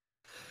seat.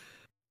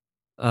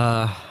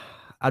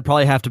 I'd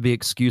probably have to be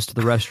excused to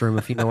the restroom,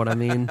 if you know what I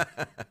mean.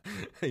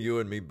 You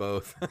and me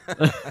both.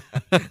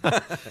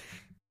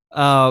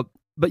 But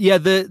yeah,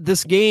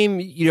 this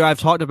game, I've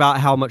talked about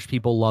how much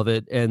people love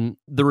it, and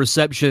the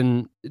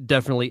reception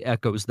definitely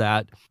echoes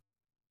that.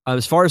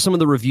 As far as some of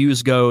the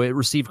reviews go, it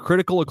received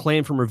critical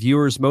acclaim from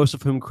reviewers, most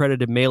of whom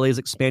credited Melee's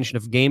expansion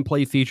of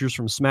gameplay features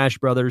from Smash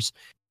Brothers.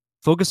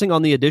 Focusing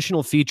on the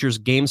additional features,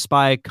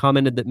 GameSpy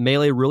commented that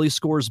Melee really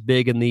scores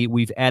big in the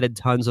 "we've added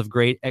tons of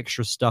great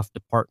extra stuff"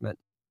 department.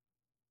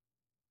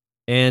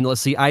 And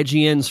let's see,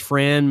 IGN's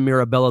Fran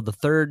Mirabella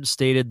III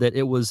stated that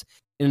it was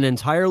in an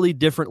entirely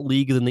different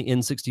league than the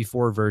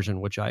N64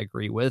 version, which I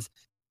agree with.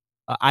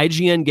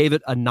 IGN gave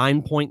it a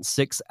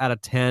 9.6 out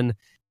of 10.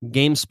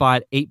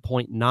 GameSpot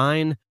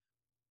 8.9.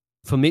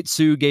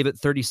 Famitsu gave it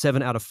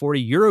 37 out of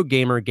 40.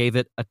 Eurogamer gave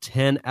it a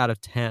 10 out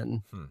of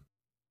 10.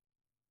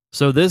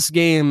 So this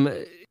game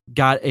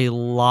got a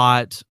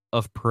lot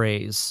of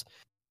praise.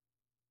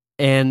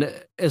 And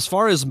as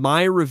far as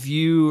my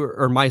review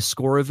or my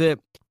score of it,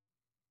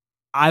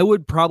 I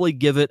would probably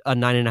give it a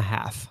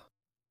 9.5.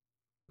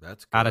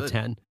 That's good. Out of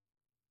 10.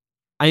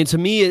 I mean, to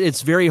me,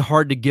 it's very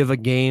hard to give a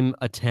game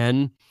a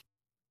 10.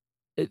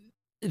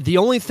 The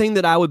only thing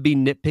that I would be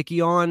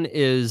nitpicky on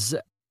is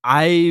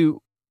I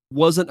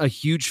wasn't a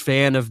huge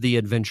fan of the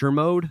adventure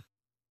mode.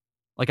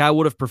 Like, I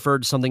would have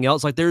preferred something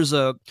else. Like,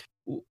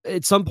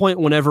 at some point,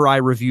 whenever I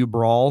review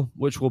Brawl,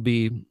 which will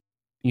be,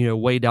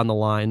 way down the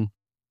line,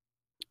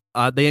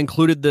 they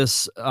included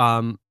this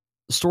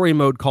story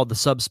mode called the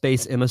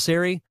Subspace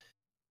Emissary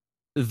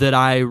that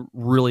I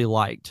really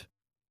liked.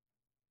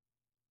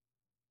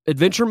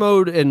 Adventure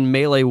mode in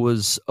Melee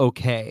was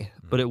okay,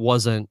 but it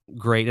wasn't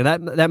great.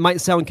 And that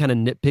might sound kind of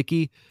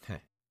nitpicky,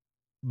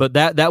 but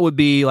that would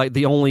be like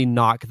the only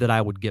knock that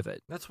I would give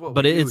it. That's what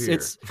but we do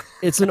it's here.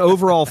 it's an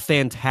overall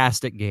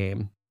fantastic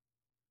game.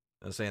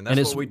 I'm saying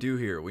that's what we do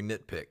here. We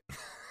nitpick.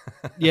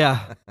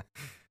 Yeah.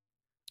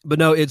 But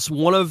no, it's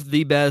one of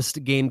the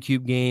best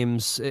GameCube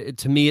games.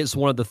 To me, it's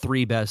one of the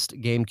 3 best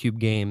GameCube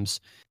games.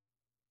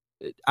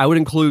 I would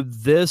include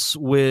this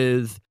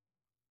with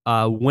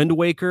Wind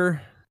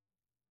Waker.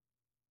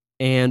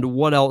 And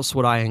what else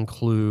would I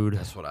include?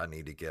 That's what I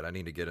need to get. I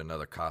need to get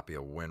another copy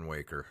of Wind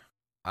Waker.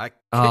 I kick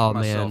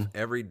myself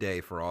every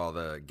day for all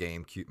the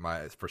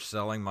GameCube, for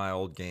selling my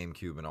old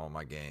GameCube and all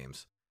my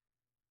games.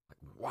 Like,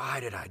 why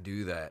did I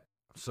do that?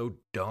 I'm so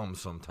dumb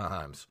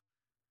sometimes.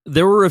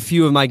 There were a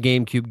few of my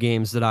GameCube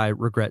games that I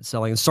regret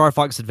selling. Star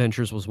Fox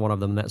Adventures was one of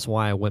them. That's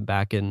why I went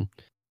back and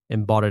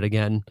bought it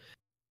again.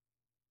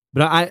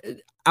 But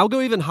I'll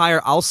go even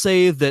higher. I'll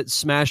say that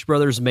Smash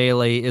Brothers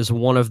Melee is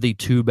one of the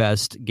 2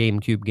 best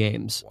GameCube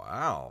games.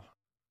 Wow.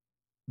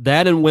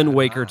 That and Wind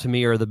Waker to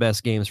me are the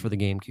best games for the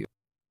GameCube.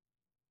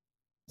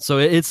 So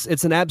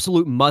it's an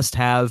absolute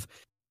must-have.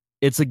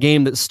 It's a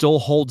game that still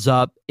holds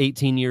up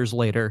 18 years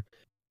later.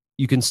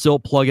 You can still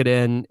plug it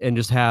in and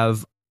just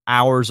have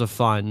hours of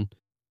fun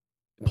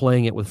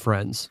playing it with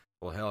friends.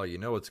 Well, hell,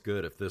 it's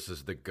good if this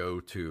is the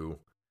go-to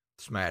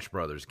Smash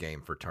Brothers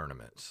game for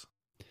tournaments.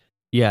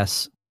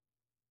 Yes.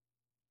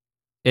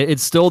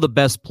 It's still the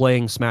best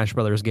playing Smash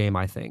Brothers game,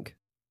 I think.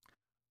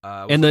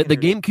 And the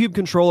GameCube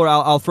controller,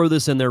 I'll throw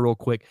this in there real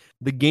quick.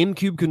 The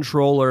GameCube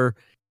controller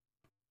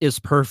is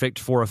perfect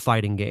for a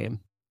fighting game.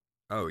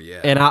 Oh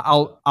yeah. And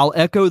I'll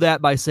echo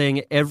that by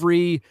saying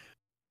every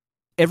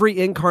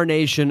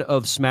incarnation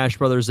of Smash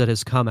Brothers that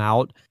has come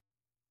out,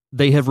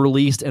 they have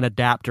released an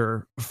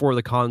adapter for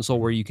the console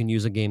where you can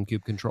use a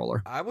GameCube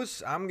controller.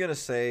 I'm gonna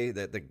say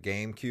that the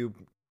GameCube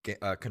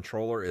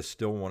controller is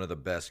still one of the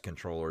best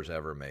controllers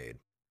ever made.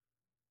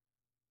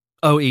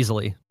 Oh,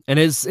 easily. And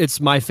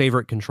it's my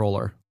favorite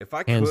controller. If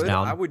I could,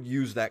 I would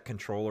use that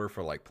controller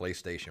for like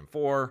PlayStation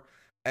 4,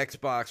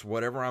 Xbox,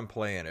 whatever I'm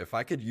playing. If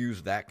I could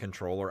use that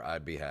controller,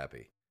 I'd be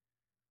happy.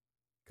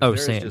 Oh,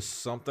 there's same.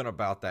 just something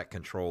about that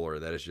controller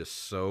that is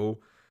just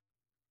so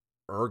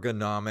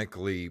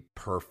ergonomically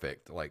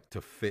perfect, like to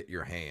fit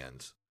your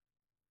hands.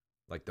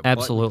 Like the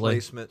button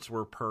placements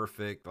were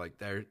perfect. Like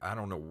I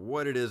don't know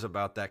what it is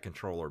about that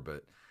controller,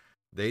 but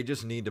they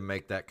just need to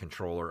make that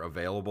controller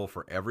available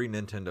for every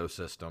Nintendo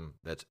system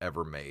that's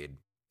ever made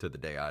to the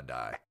day I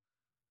die.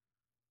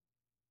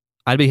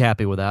 I'd be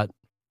happy with that.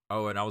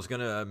 Oh, and I was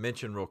going to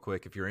mention real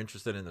quick, if you're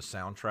interested in the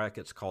soundtrack,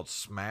 it's called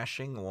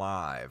Smashing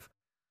Live.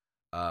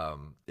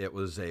 It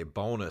was a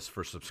bonus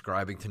for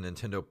subscribing to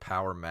Nintendo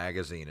Power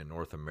Magazine in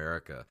North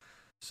America.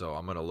 So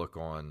I'm going to look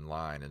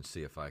online and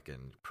see if I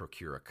can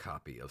procure a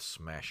copy of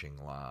Smashing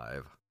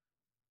Live.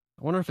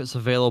 I wonder if it's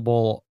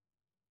available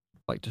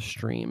like to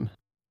stream.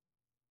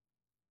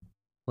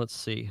 Let's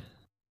see.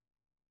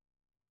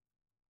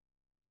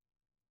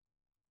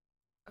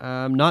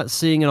 I'm not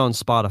seeing it on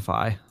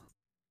Spotify.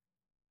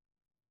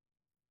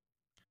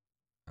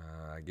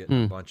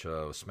 Getting a bunch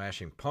of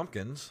Smashing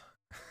Pumpkins.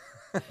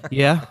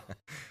 Yeah.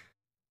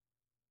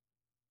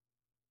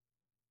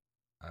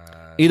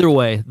 Either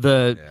way,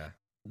 the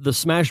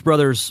Smash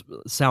Brothers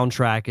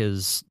soundtrack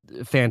is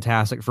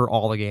fantastic for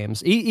all the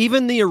games.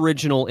 Even the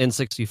original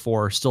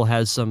N64 still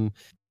has some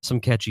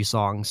catchy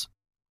songs.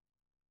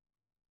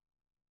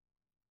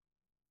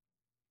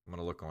 I'm going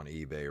to look on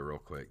eBay real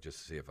quick just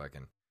to see if I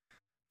can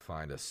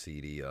find a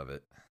CD of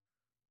it.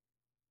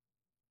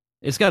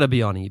 It's got to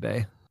be on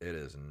eBay. It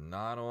is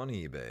not on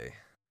eBay.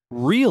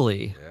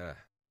 Really? Yeah.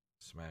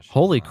 Smashing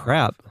Holy Live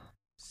crap.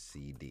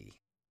 CD.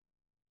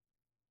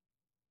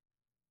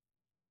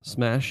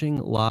 Smashing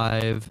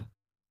Live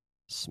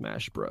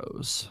Smash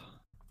Bros.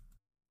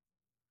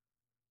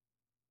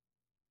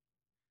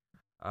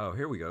 Oh,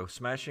 here we go.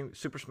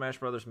 Super Smash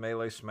Brothers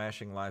Melee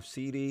Smashing Live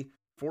CD,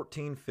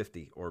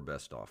 $14.50 or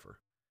best offer.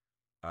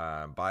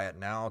 Buy it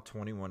now,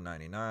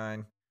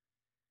 $21.99.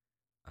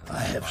 I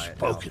have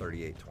spoken.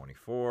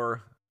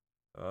 $38.24.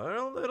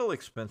 A little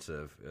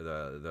expensive.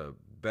 The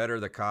better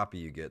the copy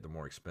you get, the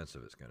more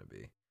expensive it's going to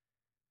be.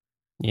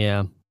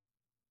 Yeah.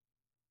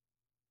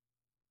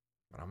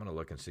 But I'm going to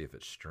look and see if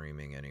it's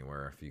streaming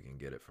anywhere, if you can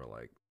get it for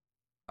like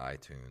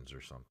iTunes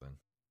or something.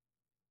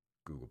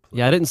 Google Play.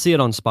 Yeah, I didn't see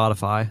it on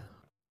Spotify.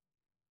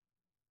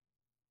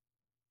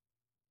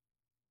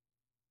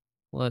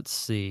 Let's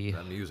see.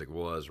 That music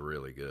was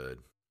really good.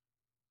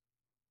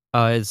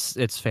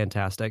 It's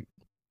fantastic.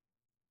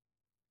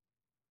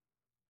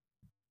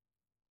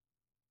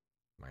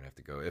 Might have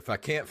to go. If I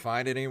can't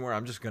find it anywhere,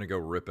 I'm just going to go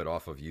rip it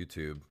off of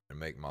YouTube and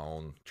make my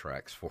own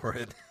tracks for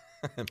it.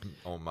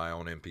 on my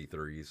own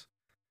MP3s.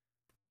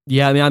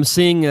 Yeah, I mean, I'm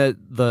seeing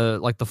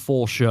the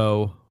full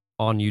show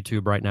on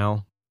YouTube right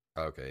now.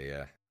 Okay,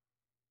 yeah.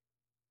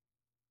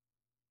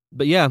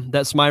 But yeah,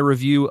 that's my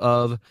review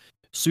of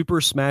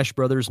Super Smash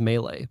Brothers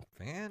Melee.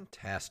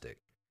 Fantastic.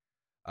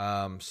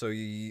 So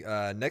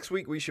next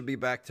week we should be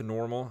back to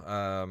normal.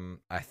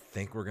 I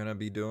think we're gonna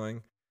be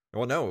doing.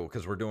 Well, no,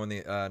 because we're doing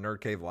the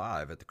Nerd Cave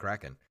live at the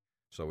Kraken,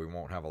 so we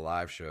won't have a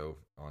live show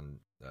on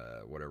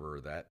whatever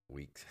that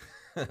week.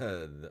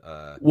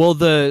 Well,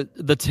 the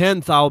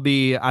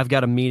 10th, I've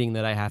got a meeting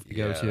that I have to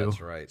go to.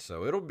 That's right.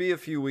 So it'll be a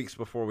few weeks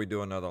before we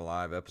do another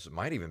live episode.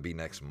 Might even be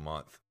next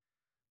month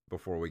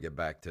before we get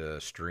back to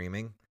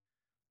streaming.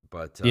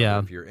 But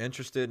if you're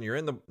interested and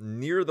you're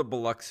near the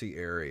Biloxi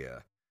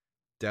area,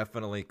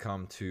 definitely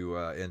come to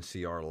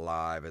NCR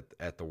live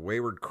at the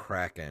Wayward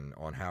Kraken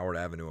on Howard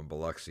Avenue in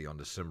Biloxi on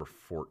December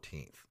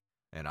 14th.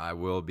 And I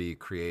will be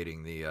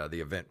creating the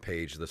event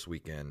page this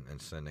weekend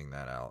and sending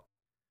that out.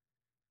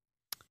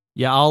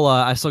 Yeah,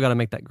 I still got to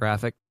make that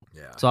graphic.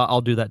 Yeah. So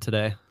I'll do that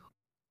today.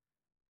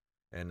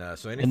 And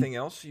so anything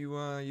else you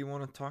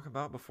want to talk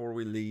about before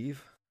we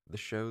leave the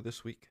show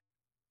this week?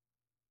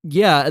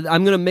 Yeah,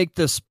 I'm going to make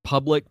this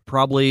public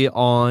probably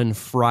on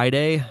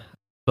Friday,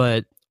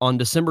 but on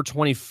December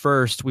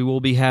 21st, we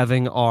will be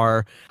having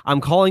I'm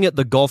calling it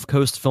the Gulf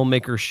Coast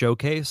Filmmaker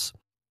Showcase,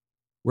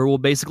 where we'll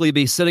basically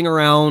be sitting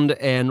around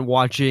and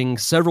watching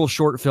several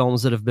short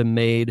films that have been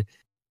made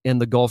in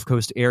the Gulf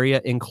Coast area,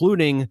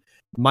 including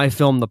my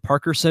film, The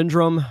Parker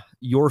Syndrome,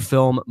 your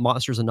film,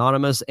 Monsters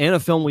Anonymous, and a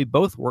film we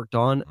both worked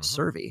on,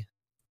 Survey.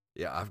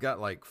 Yeah, I've got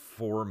like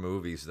 4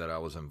 movies that I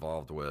was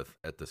involved with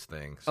at this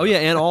thing. So. Oh, yeah,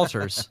 and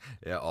Alters.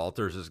 Yeah,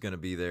 Alters is going to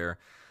be there.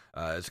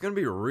 It's going to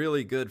be a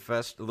really good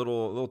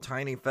little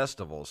tiny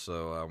festival.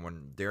 So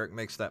when Derek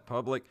makes that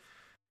public,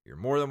 you're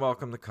more than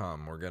welcome to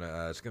come.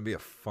 It's gonna be a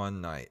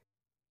fun night.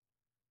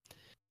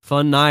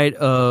 Fun night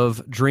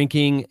of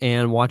drinking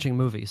and watching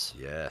movies.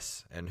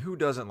 Yes, and who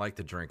doesn't like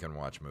to drink and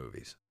watch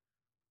movies?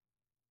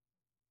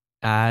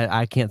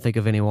 I can't think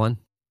of anyone.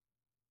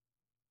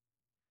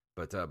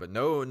 But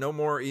no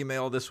more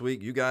email this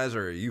week.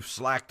 You've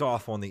slacked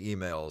off on the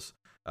emails.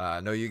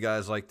 I know you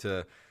guys like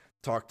to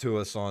talk to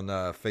us on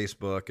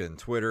Facebook and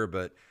Twitter,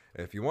 but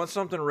if you want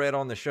something read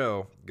on the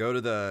show,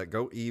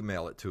 go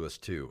email it to us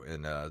too,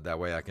 and that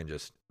way I can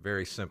just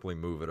very simply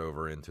move it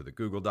over into the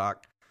Google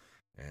Doc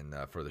and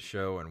for the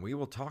show, and we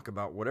will talk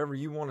about whatever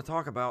you want to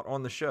talk about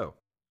on the show.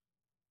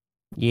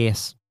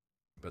 Yes.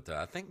 But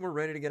I think we're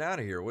ready to get out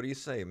of here. What do you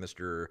say,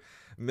 Mr.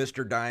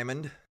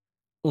 Diamond?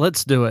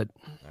 Let's do it.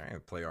 All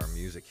right, play our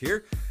music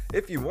here.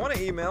 If you want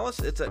to email us,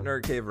 it's at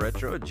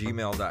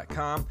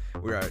nerdcaveretro@gmail.com.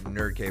 We're at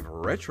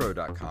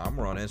nerdcaveretro.com.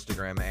 We're on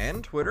Instagram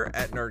and Twitter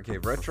at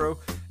nerdcaveretro,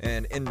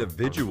 and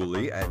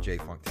individually at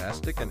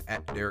jfunktastic and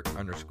at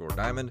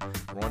Derek_Diamond.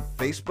 We're on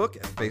Facebook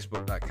at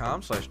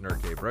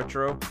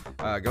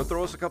facebook.com/nerdcaveretro. Go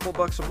throw us a couple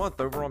bucks a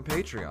month over on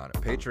Patreon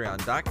at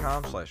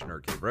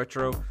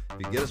patreon.com/nerdcaveretro. If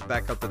you get us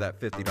back up to that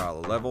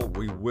 $50 level,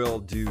 we will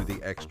do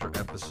the extra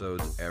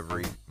episodes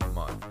every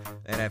month.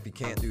 And if you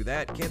can't do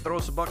that, can't throw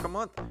us a buck a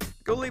month,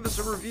 go leave us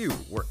a review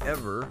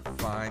wherever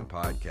fine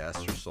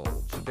podcasts are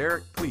sold. So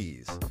Derek,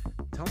 please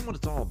tell them what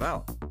it's all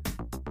about.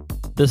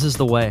 This is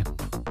the way.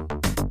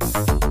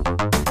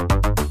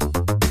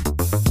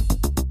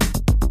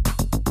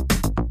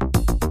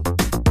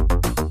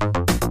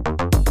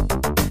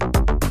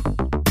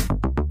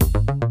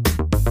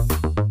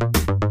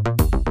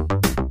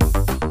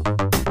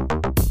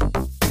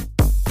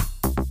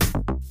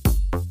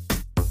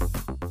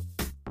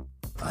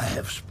 I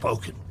have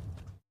spoken.